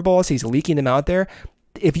 his curveballs. He's leaking them out there.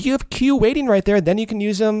 If you have Q waiting right there, then you can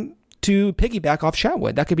use them to piggyback off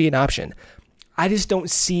Chatwood. That could be an option. I just don't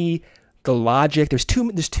see the logic. There's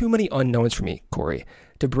too many unknowns for me, Corey,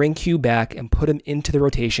 to bring Q back and put him into the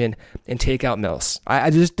rotation and take out Mills.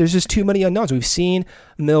 There's just too many unknowns. We've seen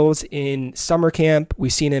Mills in summer camp.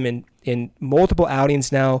 We've seen him in multiple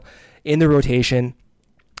outings now in the rotation.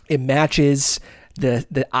 It matches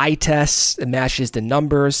the eye tests. It matches the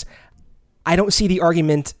numbers. I don't see the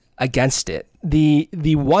argument against it.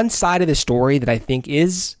 The one side of the story that I think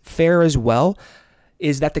is fair as well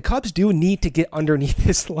is that the Cubs do need to get underneath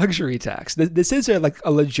this luxury tax. This is a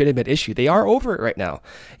legitimate issue. They are over it right now.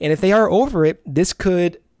 And if they are over it, this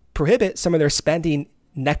could prohibit some of their spending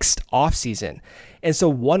next offseason. And so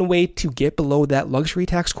one way to get below that luxury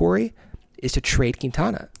tax, Corey, is to trade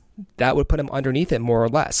Quintana. That would put him underneath it more or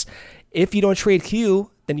less. If you don't trade Q,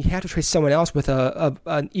 then you have to trade someone else with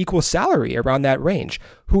an equal salary around that range.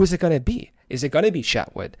 Who is it going to be? Is it going to be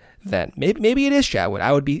Chatwood then? Maybe it is Chatwood.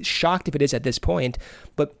 I would be shocked if it is at this point.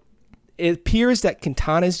 But it appears that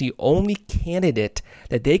Quintana is the only candidate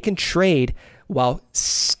that they can trade while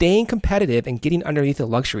staying competitive and getting underneath the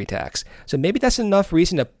luxury tax. So maybe that's enough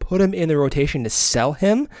reason to put him in the rotation to sell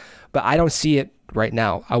him. But I don't see it right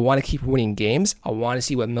now. I want to keep winning games. I want to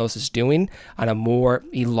see what Mills is doing on a more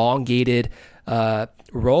elongated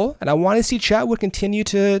role. And I want to see Chatwood continue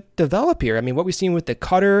to develop here. I mean, what we've seen with the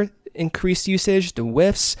cutter, increased usage, the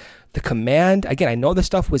whiffs, the command. Again, I know the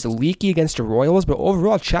stuff was leaky against the Royals, but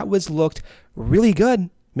overall, Chatwood's looked really good,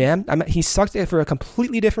 man. He sucked it for a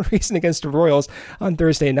completely different reason against the Royals on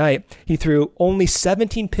Thursday night. He threw only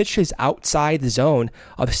 17 pitches outside the zone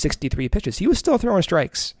of 63 pitches. He was still throwing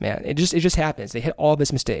strikes, man. It just happens. They hit all of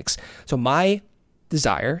his mistakes. So my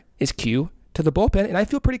desire is Q to the bullpen, and I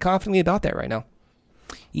feel pretty confidently about that right now.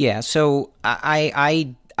 Yeah, so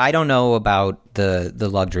I don't know about the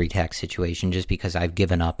luxury tax situation just because I've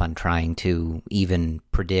given up on trying to even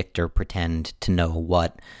predict or pretend to know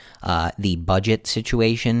what the budget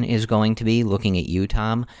situation is going to be, looking at you,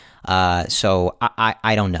 Tom. So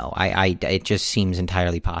I don't know. It just seems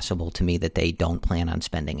entirely possible to me that they don't plan on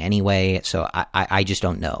spending anyway. So I just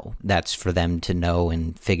don't know. That's for them to know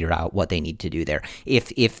and figure out what they need to do there.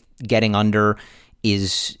 If getting under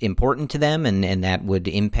is important to them and that would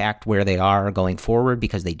impact where they are going forward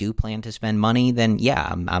because they do plan to spend money, then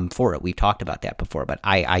yeah, I'm for it. We've talked about that before, but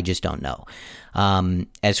I just don't know.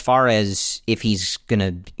 As far as if he's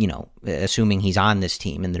going to, assuming he's on this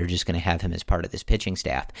team and they're just going to have him as part of this pitching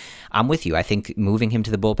staff, I'm with you. I think moving him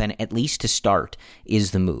to the bullpen, at least to start,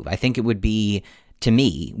 is the move. I think it would be, to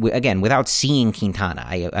me, again, without seeing Quintana,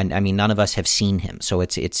 I mean, none of us have seen him, so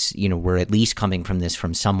it's we're at least coming from this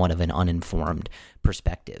from somewhat of an uninformed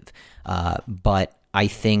perspective. But I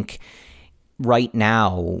think right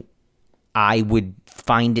now, I would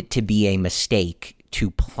find it to be a mistake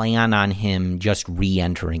to plan on him just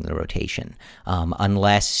re-entering the rotation,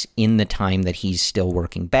 unless in the time that he's still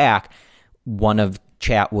working back, one of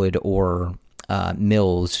Chatwood or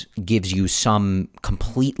Mills gives you some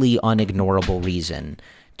completely unignorable reason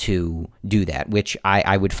to do that, which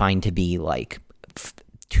I would find to be like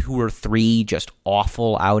 2 or 3 just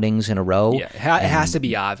awful outings in a row. Yeah, it has to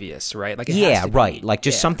be obvious, right? Like, right. Like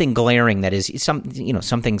just something glaring that is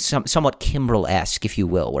something somewhat Kimbrel-esque, if you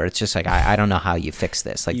will, where it's just like I don't know how you fix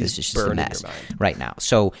this. Like this is just a mess right now.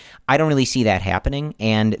 So I don't really see that happening,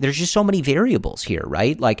 and there's just so many variables here,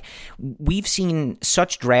 right? Like we've seen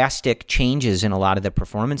such drastic changes in a lot of the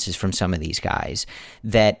performances from some of these guys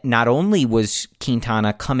that not only was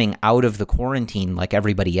Quintana coming out of the quarantine like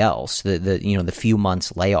everybody else, the few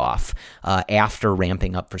months layoff after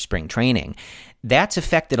ramping up for spring training, that's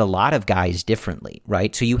affected a lot of guys differently,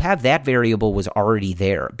 right? So you have that variable was already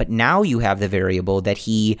there, but now you have the variable that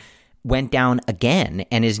he went down again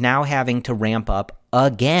and is now having to ramp up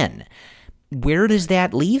again. Where does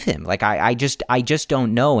that leave him? Like I just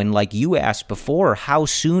don't know. And like you asked before, how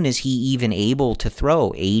soon is he even able to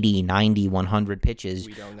throw 80, 90, 100 pitches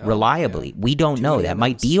reliably? Yeah. We don't know. That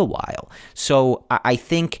might be a while. So I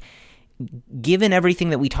think, given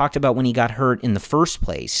everything that we talked about when he got hurt in the first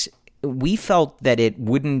place, we felt that it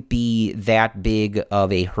wouldn't be that big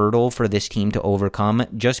of a hurdle for this team to overcome,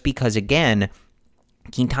 just because, again,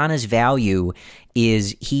 Quintana's value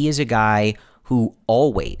is he is a guy who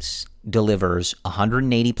always delivers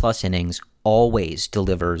 180-plus innings, always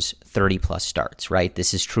delivers 30-plus starts, right?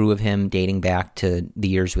 This is true of him dating back to the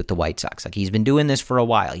years with the White Sox. Like, he's been doing this for a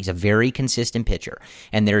while. He's a very consistent pitcher,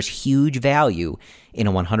 and there's huge value in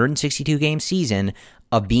a 162-game season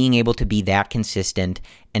of being able to be that consistent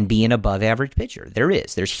and be an above-average pitcher.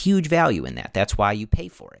 There's huge value in that. That's why you pay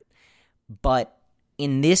for it. But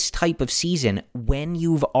in this type of season, when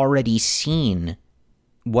you've already seen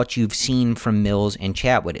what you've seen from Mills and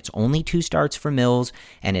Chatwood, it's only 2 starts for Mills,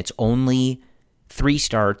 and it's only 3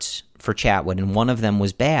 starts for Chatwood, and one of them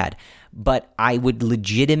was bad. But I would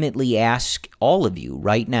legitimately ask all of you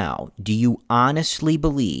right now, do you honestly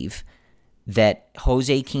believe that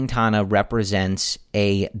Jose Quintana represents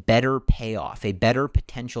a better payoff, a better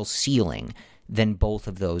potential ceiling than both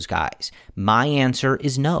of those guys? My answer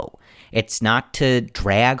is no. It's not to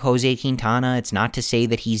drag Jose Quintana. It's not to say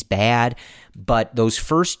that he's bad. But those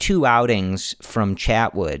first 2 outings from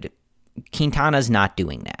Chatwood, Quintana's not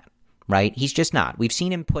doing that, right? He's just not. We've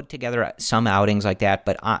seen him put together some outings like that,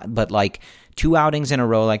 but like 2 outings in a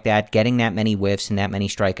row like that, getting that many whiffs and that many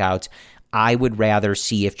strikeouts, I would rather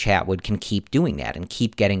see if Chatwood can keep doing that and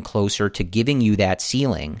keep getting closer to giving you that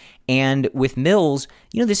ceiling. And with Mills,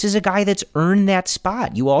 this is a guy that's earned that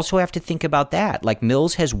spot. You also have to think about that. Like,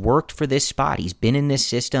 Mills has worked for this spot. He's been in this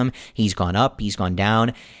system. He's gone up. He's gone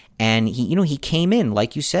down. And he came in,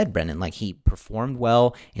 like you said, Brendan, like he performed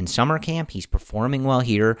well in summer camp. He's performing well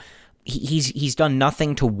here. He's done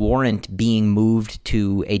nothing to warrant being moved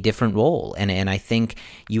to a different role, and I think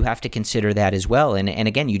you have to consider that as well. And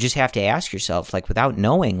again, you just have to ask yourself, like, without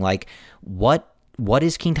knowing, like, what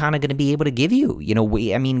is Quintana going to be able to give you?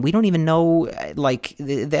 We don't even know. Like,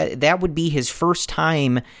 that would be his first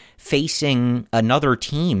time facing another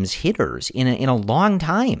team's hitters in a long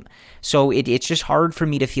time. So it's just hard for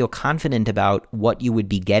me to feel confident about what you would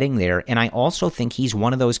be getting there. And I also think he's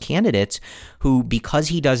one of those candidates who, because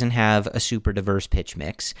he doesn't have a super diverse pitch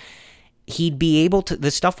mix, he'd be able to, the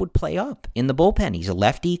stuff would play up in the bullpen. He's a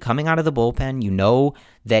lefty coming out of the bullpen. You know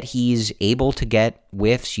that he's able to get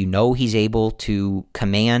whiffs. You know he's able to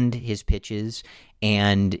command his pitches,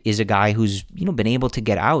 and is a guy who's, been able to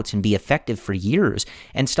get outs and be effective for years,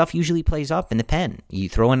 and stuff usually plays up in the pen. You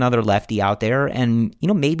throw another lefty out there, and,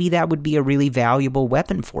 maybe that would be a really valuable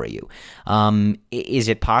weapon for you. Is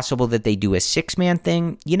it possible that they do a 6-man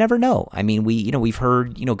thing? You never know. I mean, we've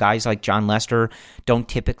heard, guys like John Lester don't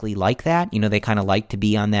typically like that. They kind of like to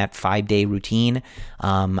be on that 5-day routine.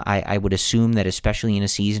 I would assume that, especially in a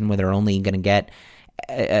season where they're only going to get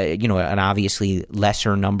an obviously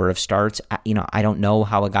lesser number of starts. I don't know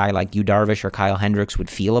how a guy like Yu Darvish or Kyle Hendricks would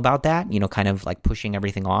feel about that, kind of like pushing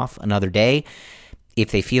everything off another day.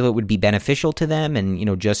 If they feel it would be beneficial to them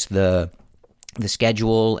and, just the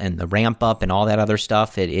schedule and the ramp up and all that other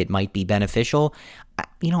stuff, it might be beneficial.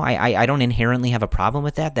 I don't inherently have a problem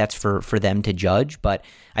with that. That's for them to judge. But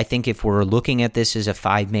I think if we're looking at this as a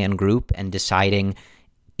 5-man group and deciding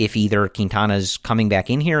if either Quintana's coming back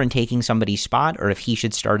in here and taking somebody's spot or if he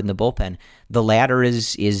should start in the bullpen, the latter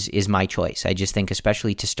is my choice. I just think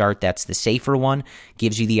especially to start, that's the safer one,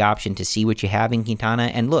 gives you the option to see what you have in Quintana.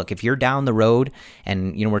 And look, if you're down the road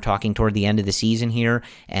and, we're talking toward the end of the season here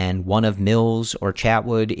and one of Mills or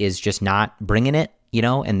Chatwood is just not bringing it,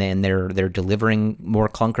 and then they're delivering more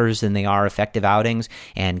clunkers than they are effective outings,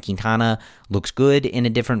 and Quintana looks good in a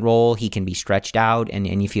different role, he can be stretched out,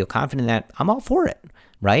 and you feel confident that I'm all for it,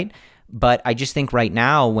 right? But I just think right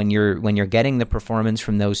now when you're getting the performance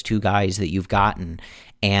from those two guys that you've gotten,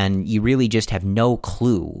 and you really just have no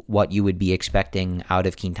clue what you would be expecting out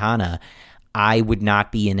of Quintana, I would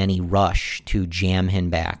not be in any rush to jam him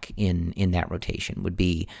back in that rotation would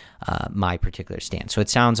be my particular stance. So it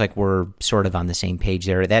sounds like we're sort of on the same page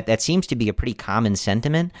there. That seems to be a pretty common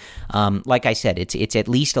sentiment. Like I said, it's at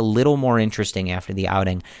least a little more interesting after the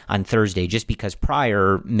outing on Thursday, just because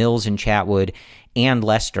prior, Mills and Chatwood and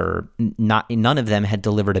Lester, none of them had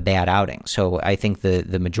delivered a bad outing. So I think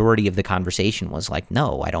the majority of the conversation was like,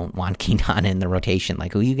 no, I don't want Quintana in the rotation.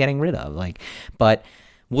 Like, who are you getting rid of? But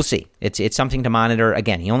we'll see. It's something to monitor.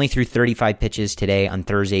 Again, he only threw 35 pitches today on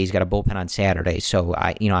Thursday. He's got a bullpen on Saturday. So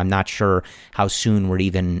I'm not sure how soon we're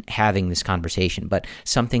even having this conversation, but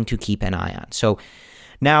something to keep an eye on. So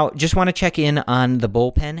now just want to check in on the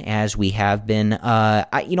bullpen as we have been.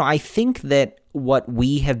 I think that what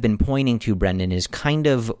we have been pointing to, Brendan, is kind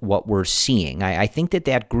of what we're seeing. I think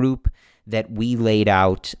that group that we laid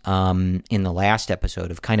out in the last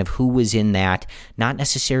episode of kind of who was in that, not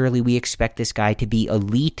necessarily we expect this guy to be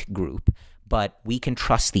elite group, but we can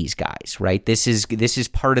trust these guys, right? This is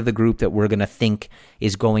part of the group that we're going to think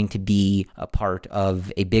is going to be a part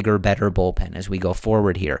of a bigger, better bullpen as we go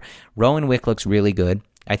forward here. Rowan Wick looks really good.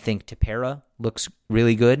 I think Tepera looks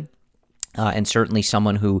really good. And certainly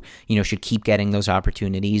someone who, should keep getting those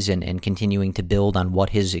opportunities and continuing to build on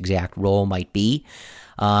what his exact role might be.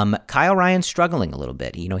 Kyle Ryan's struggling a little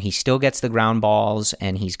bit. He still gets the ground balls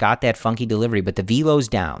and he's got that funky delivery, but the velo's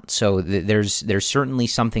down. So there's certainly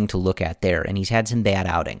something to look at there. And he's had some bad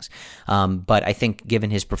outings. But I think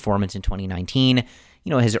given his performance in 2019,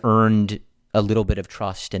 has earned a little bit of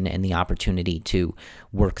trust and the opportunity to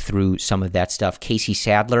work through some of that stuff. Casey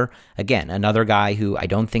Sadler, again, another guy who I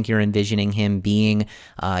don't think you're envisioning him being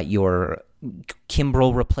your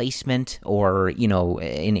Kimbrel replacement or,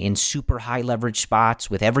 in super high leverage spots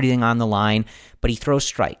with everything on the line, but he throws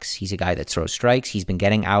strikes. He's a guy that throws strikes. He's been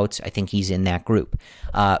getting outs. I think he's in that group.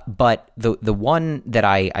 But the one that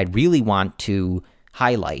I really want to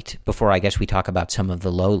highlight before I guess we talk about some of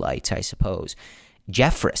the lowlights, I suppose,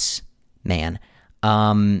 Jeffress, man,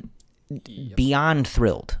 beyond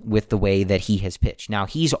thrilled with the way that he has pitched. Now,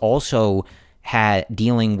 he's also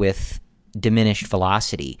dealing with diminished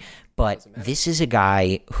velocity, but this is a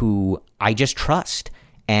guy who I just trust,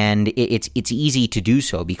 and it's easy to do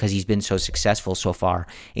so because he's been so successful so far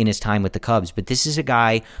in his time with the Cubs. But this is a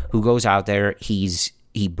guy who goes out there, he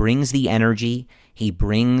brings the energy, he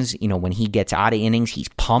brings, when he gets out of innings, he's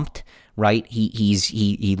pumped, right?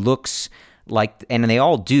 He looks like, and they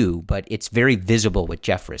all do, but it's very visible with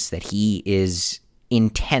Jeffress that he is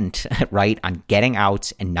intent, right, on getting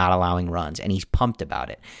outs and not allowing runs, and he's pumped about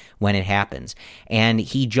it when it happens. And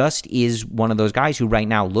he just is one of those guys who right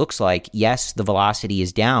now looks like, yes, the velocity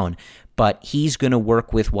is down, but he's going to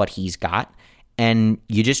work with what he's got, and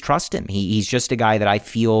you just trust him. He's just a guy that I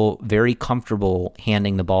feel very comfortable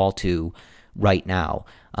handing the ball to right now.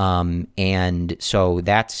 And so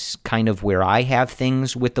that's kind of where I have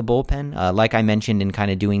things with the bullpen. Like I mentioned in kind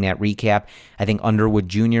of doing that recap, I think Underwood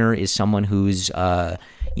Jr. is someone who's,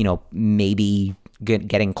 maybe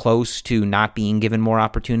getting close to not being given more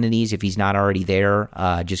opportunities if he's not already there,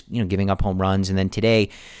 just, giving up home runs. And then today,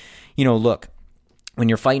 look, when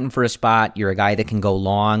you're fighting for a spot, you're a guy that can go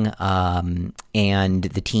long, and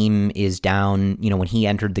the team is down. When he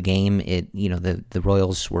entered the game, the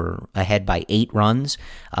Royals were ahead by 8 runs,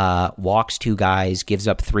 walks 2 guys, gives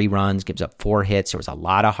up 3 runs, gives up 4 hits. There was a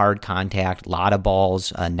lot of hard contact, a lot of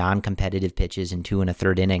balls, non-competitive pitches in 2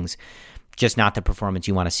 1/3 innings. just not the performance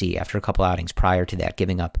you want to see after a couple outings prior to that,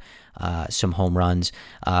 giving up some home runs.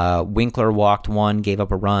 Winkler walked one, gave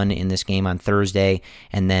up a run in this game on Thursday,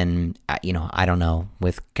 and then I don't know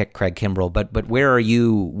with Craig Kimbrel, but where are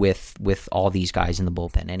you with all these guys in the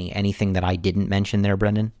bullpen? Anything that I didn't mention there,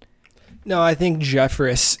 Brendan? No, I think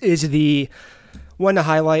Jeffress is the one to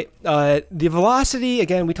highlight. The velocity,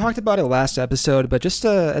 again, we talked about it last episode, but just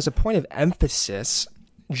as a point of emphasis,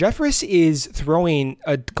 Jeffress is throwing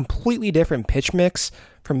a completely different pitch mix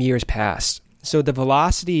from years past. So the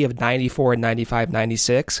velocity of 94 and 95,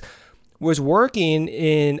 96 was working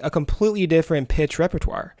in a completely different pitch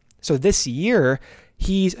repertoire. So this year,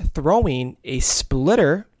 he's throwing a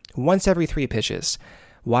splitter once every 3 pitches.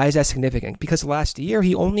 Why is that significant? Because last year,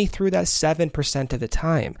 he only threw that 7% of the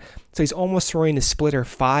time. So he's almost throwing the splitter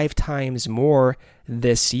 5 times more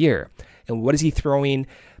this year. And what is he throwing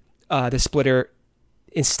the splitter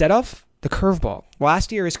instead of? The curveball.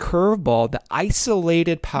 Last year, his curveball, the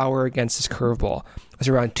isolated power against his curveball was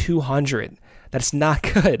around 200. That's not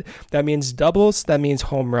good. That means doubles. That means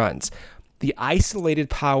home runs. The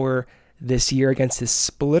isolated power this year against his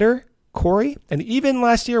splitter, Corey, and even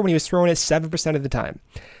last year when he was throwing it 7% of the time.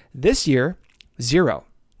 This year, 0.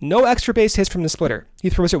 No extra base hits from the splitter.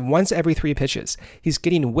 He throws it once every 3 pitches. He's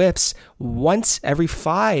getting whiffs once every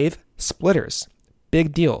 5 splitters.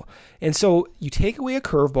 Big deal. And so you take away a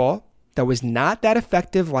curveball that was not that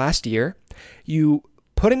effective last year. You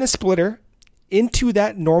put in a splitter into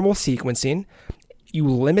that normal sequencing. You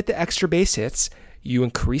limit the extra base hits. You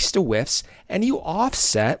increase the whiffs. And you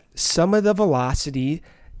offset some of the velocity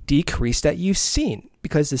decrease that you've seen.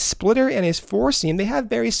 Because the splitter and his 4-seam, they have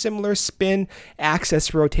very similar spin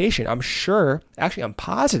axis rotation. I'm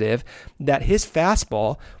positive that his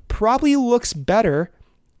fastball probably looks better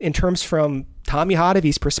in terms from Tommy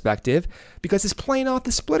Hotovy's perspective because it's playing off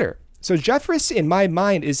the splitter. So Jeffress, in my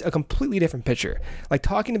mind, is a completely different pitcher. Like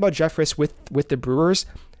talking about Jeffress with the Brewers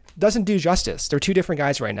doesn't do justice. They're 2 different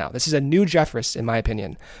guys right now. This is a new Jeffress, in my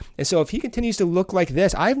opinion. And so if he continues to look like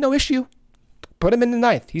this, I have no issue. Put him in the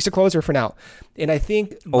 9th. He's a closer for now. And I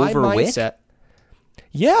think my mindset...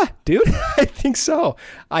 Yeah, dude, I think so.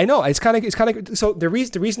 I know. It's kind of. So the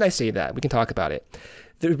reason I say that, we can talk about it.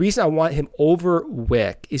 The reason I want him over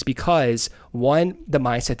Wick is because, one, the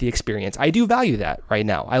mindset, the experience. I do value that right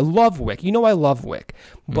now. I love Wick. You know I love Wick.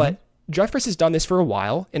 But Jeffress has done this for a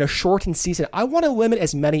while. In a shortened season, I want to limit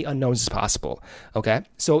as many unknowns as possible. Okay?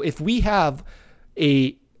 So if we have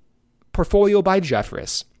a portfolio by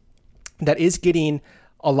Jeffress that is getting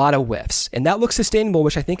a lot of whiffs, and that looks sustainable,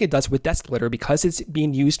 which I think it does with that splitter because it's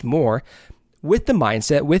being used more, with the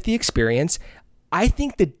mindset, with the experience, I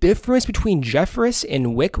think the difference between Jeffress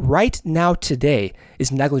and Wick right now today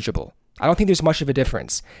is negligible. I don't think there's much of a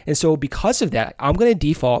difference. And so because of that, I'm going to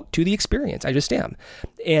default to the experience. I just am.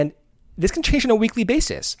 And this can change on a weekly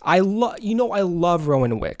basis. I love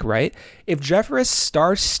Rowan Wick, right? If Jeffress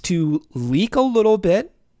starts to leak a little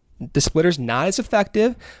bit, the splitter's not as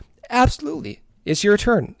effective, absolutely. It's your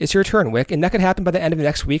turn. It's your turn, Wick. And that could happen by the end of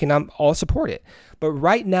next week, and I'll support it. But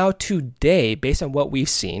right now, today, based on what we've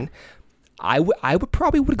seen, I would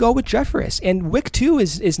probably go with Jeffress. And Wick, too,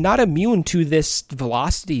 is not immune to this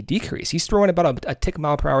velocity decrease. He's throwing about a tick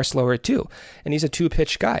mile per hour slower, too. And he's a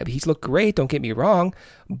 2-pitch guy. But he's looked great, don't get me wrong.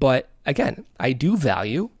 But, again, I do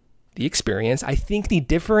value the experience. I think the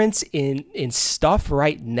difference in stuff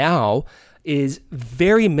right now is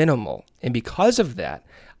very minimal. And because of that,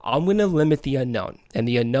 I'm going to limit the unknown. And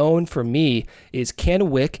the unknown for me is, can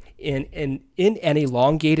Wick, in an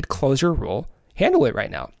elongated closer role, handle it right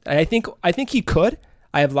now? And I think he could.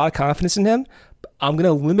 I have a lot of confidence in him. But I'm going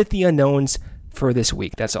to limit the unknowns for this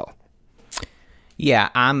week. That's all. Yeah,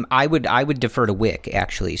 I would defer to Wick,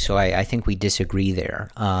 actually. So I think we disagree there.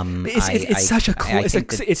 It's such a close.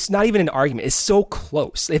 It's not even an argument. It's so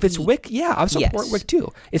close. If it's Wick, yeah, I'll support Wick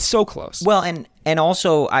too. It's so close. Well, and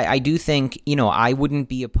also I do think, I wouldn't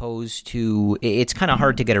be opposed to. It's kind of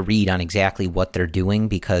hard to get a read on exactly what they're doing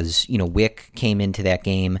because Wick came into that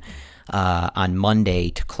game on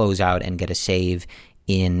Monday to close out and get a save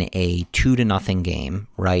in a 2-0 game,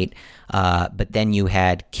 right? But then you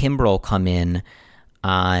had Kimbrel come in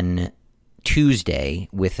on Tuesday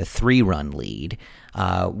with a 3-run lead.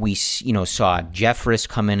 We saw Jeffress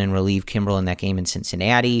come in and relieve Kimbrel in that game in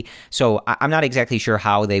Cincinnati. So I'm not exactly sure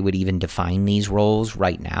how they would even define these roles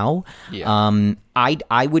right now. Yeah.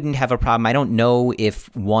 I wouldn't have a problem. I don't know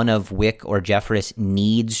if one of Wick or Jeffress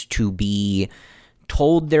needs to be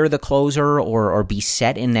told they're the closer or be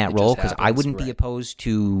set in that role, because I wouldn't be opposed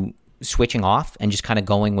to switching off and just kind of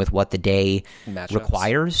going with what the day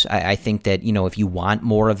requires. I think that, if you want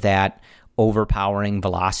more of that overpowering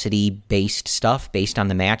velocity-based stuff based on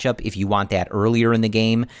the matchup. If you want that earlier in the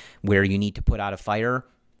game where you need to put out a fire,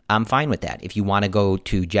 I'm fine with that. If you want to go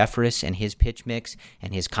to Jeffress and his pitch mix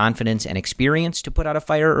and his confidence and experience to put out a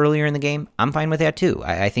fire earlier in the game, I'm fine with that too.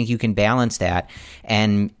 I think you can balance that.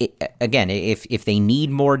 And again, if they need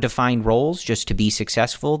more defined roles just to be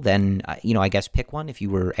successful, then, I guess pick one. If you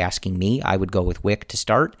were asking me, I would go with Wick to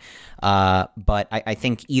start. But I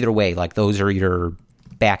think either way, like those are your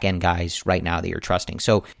back-end guys right now that you're trusting.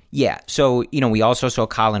 So, yeah. So, we also saw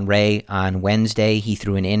Colin Ray on Wednesday. He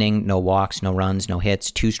threw an inning, no walks, no runs, no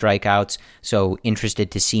hits, 2 strikeouts. So,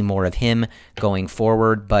 interested to see more of him going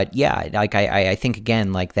forward. But, yeah, like I think,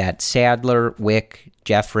 again, like that Sadler, Wick,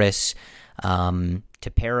 Jeffress,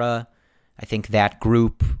 Tepera, I think that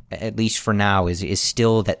group, at least for now, is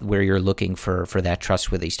still that where you're looking for that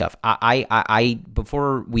trustworthy stuff. I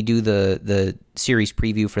before we do the series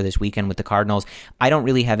preview for this weekend with the Cardinals, I don't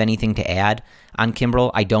really have anything to add on Kimbrel.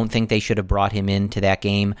 I don't think they should have brought him into that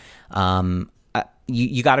game.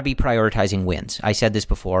 You got to be prioritizing wins. I said this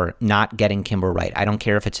before, not getting Kimbrel right. I don't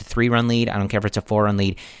care if it's a 3-run lead. I don't care if it's a 4-run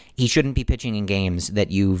lead. He shouldn't be pitching in games that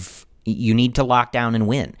you need to lock down and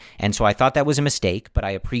win. And so I thought that was a mistake, but I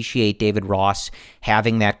appreciate David Ross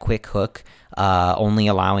having that quick hook, only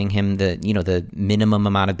allowing him the minimum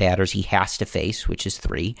amount of batters he has to face, which is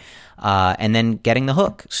 3, and then getting the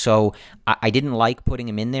hook. So I didn't like putting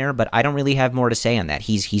him in there, but I don't really have more to say on that.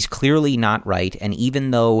 He's clearly not right. And even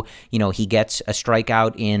though, he gets a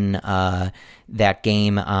strikeout in that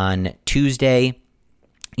game on Tuesday,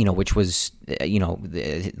 which was,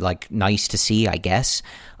 like nice to see, I guess,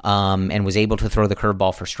 and was able to throw the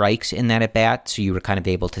curveball for strikes in that at bat. So you were kind of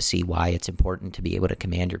able to see why it's important to be able to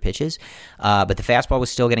command your pitches. But the fastball was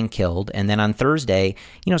still getting killed. And then on Thursday,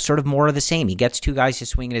 sort of more of the same. He gets 2 guys to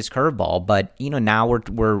swing at his curveball, but now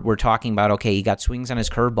we're talking about, okay, he got swings on his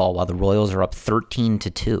curveball while the Royals are up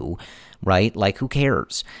 13-2. Right? Like, who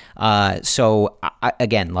cares? So,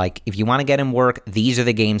 again, like, if you want to get him work, these are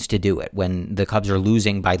the games to do it. When the Cubs are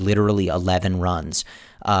losing by literally 11 runs,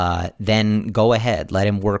 then go ahead, let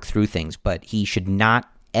him work through things. But he should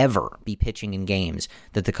not ever be pitching in games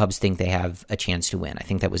that the Cubs think they have a chance to win. I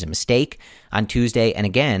think that was a mistake on Tuesday. And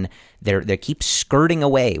again, they keep skirting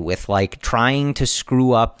away with, like, trying to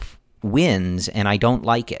screw up wins, and I don't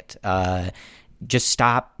like it. Just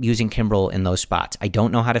stop using Kimbrel in those spots. I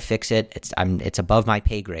don't know how to fix it. It's above my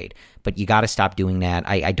pay grade, but you got to stop doing that.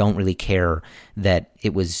 I don't really care that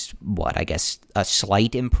it was, I guess, a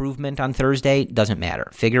slight improvement on Thursday. Doesn't matter.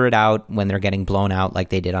 Figure it out when they're getting blown out like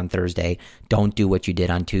they did on Thursday. Don't do what you did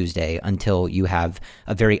on Tuesday until you have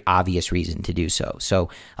a very obvious reason to do so. So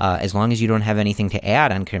as long as you don't have anything to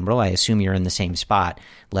add on Kimbrel, I assume you're in the same spot.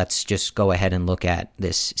 Let's just go ahead and look at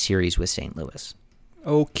this series with St. Louis.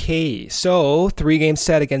 Okay, so 3-game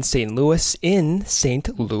set against St. Louis in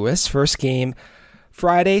St. Louis. First game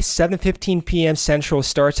Friday, 7:15 p.m. Central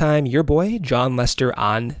start time. Your boy, Jon Lester,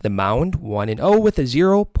 on the mound, 1-0 with a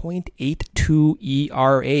 0.82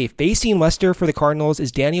 ERA. Facing Lester for the Cardinals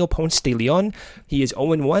is Daniel Ponce de Leon. He is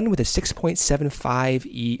 0-1 with a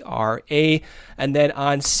 6.75 ERA. And then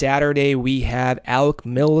on Saturday, we have Alec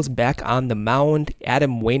Mills back on the mound.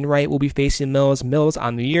 Adam Wainwright will be facing Mills. Mills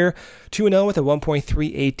on the year, 2-0 with a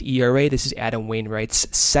 1.38 ERA. This is Adam Wainwright's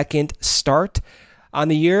second start. On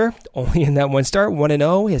the year, only in that one start,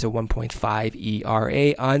 1-0. He has a 1.5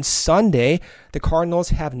 ERA. On Sunday, the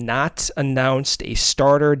Cardinals have not announced a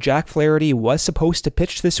starter. Jack Flaherty was supposed to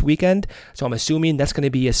pitch this weekend, so I'm assuming that's going to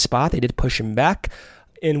be his spot. They did push him back.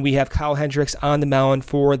 And we have Kyle Hendricks on the mound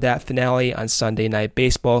for that finale on Sunday Night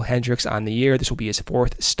Baseball. Hendricks on the year. This will be his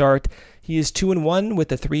 4th start. He is 2-1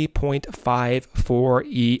 with a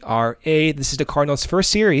 3.54 ERA. This is the Cardinals'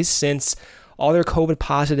 first series since all their COVID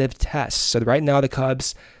positive tests. So right now the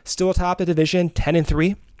Cubs still atop the division,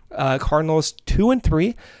 10-3. Cardinals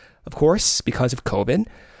 2-3, of course, because of COVID.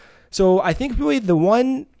 So I think really the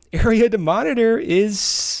one area to monitor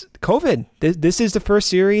is COVID. This is the first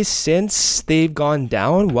series since they've gone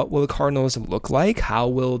down. What will the Cardinals look like? How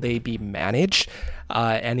will they be managed?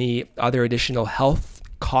 Any other additional health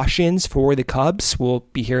cautions for the Cubs? We'll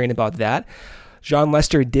be hearing about that. Jon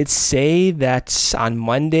Lester did say that on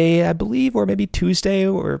Monday, I believe, or maybe Tuesday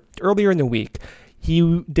or earlier in the week,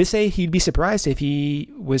 he did say he'd be surprised if he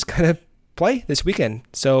was going to play this weekend.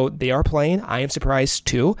 So they are playing. I am surprised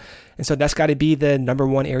too. And so that's got to be the number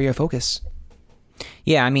one area of focus.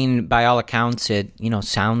 Yeah, I mean, by all accounts, it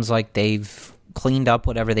sounds like they've cleaned up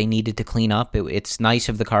whatever they needed to clean up. It's nice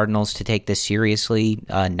of the Cardinals to take this seriously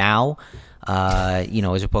now.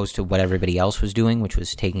 as opposed to what everybody else was doing, which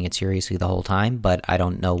was taking it seriously the whole time. But I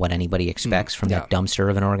don't know what anybody expects from that dumpster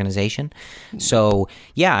of an organization. So,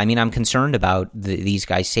 yeah, I mean, I'm concerned about these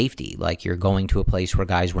guys' safety. Like, you're going to a place where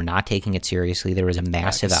guys were not taking it seriously. There was a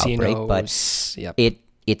massive outbreak, but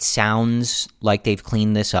it sounds like they've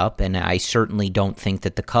cleaned this up, and I certainly don't think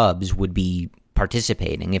that the Cubs would be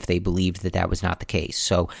participating if they believed that was not the case.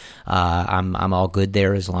 So I'm all good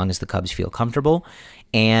there as long as the Cubs feel comfortable.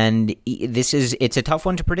 And it's a tough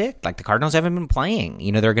one to predict. Like, the Cardinals haven't been playing.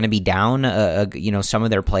 They're going to be down, some of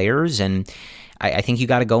their players, and I think you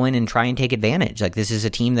got to go in and try and take advantage. Like, this is a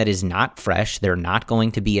team that is not fresh. They're not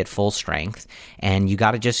going to be at full strength, and you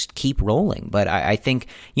got to just keep rolling. But I think,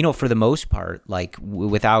 for the most part, like,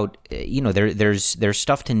 without, there's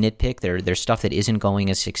stuff to nitpick. There's stuff that isn't going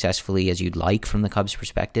as successfully as you'd like from the Cubs'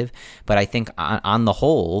 perspective. But I think on the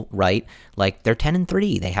whole, right, like, they're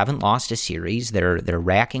 10-3. They haven't lost a series. They're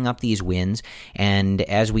racking up these wins. And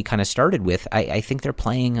as we kind of started with, I think they're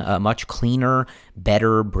playing a much cleaner,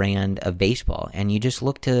 better brand of baseball. And you just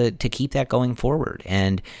look to keep that going forward.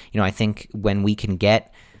 And, I think when we can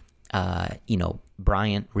get,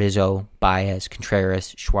 Bryant, Rizzo, Baez,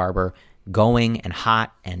 Contreras, Schwarber going and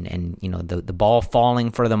hot and the ball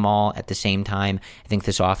falling for them all at the same time, I think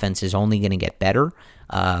this offense is only going to get better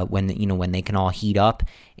when they can all heat up.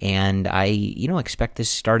 And I, expect this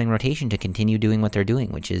starting rotation to continue doing what they're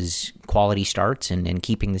doing, which is quality starts and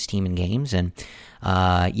keeping this team in games. And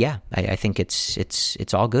I think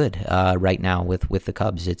it's all good right now with the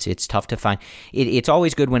Cubs. It's tough to find. It's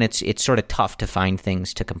always good when it's sort of tough to find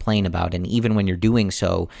things to complain about, and even when you're doing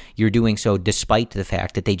so despite the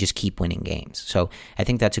fact that they just keep winning games. So I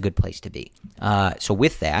think that's a good place to be. So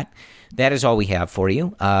with that is all we have for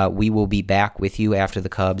you. We will be back with you after the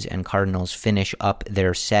Cubs and Cardinals finish up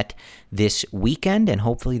their set this weekend, and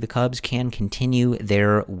hopefully the Cubs can continue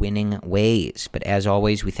their winning ways. But as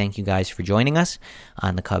always, we thank you guys for joining us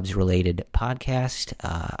on the Cubs-related podcast.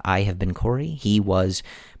 I have been Corey. He was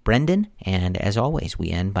Brendan. And as always, we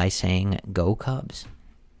end by saying, Go Cubs.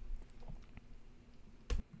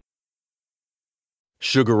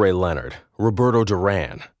 Sugar Ray Leonard, Roberto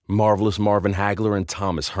Duran, Marvelous Marvin Hagler, and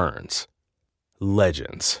Thomas Hearns.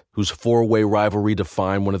 Legends, whose four-way rivalry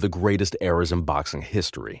defined one of the greatest eras in boxing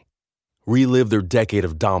history. Relive their decade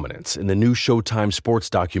of dominance in the new Showtime sports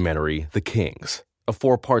documentary, The Kings, a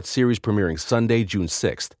 4-part series premiering Sunday, June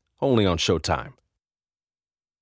 6th, only on Showtime.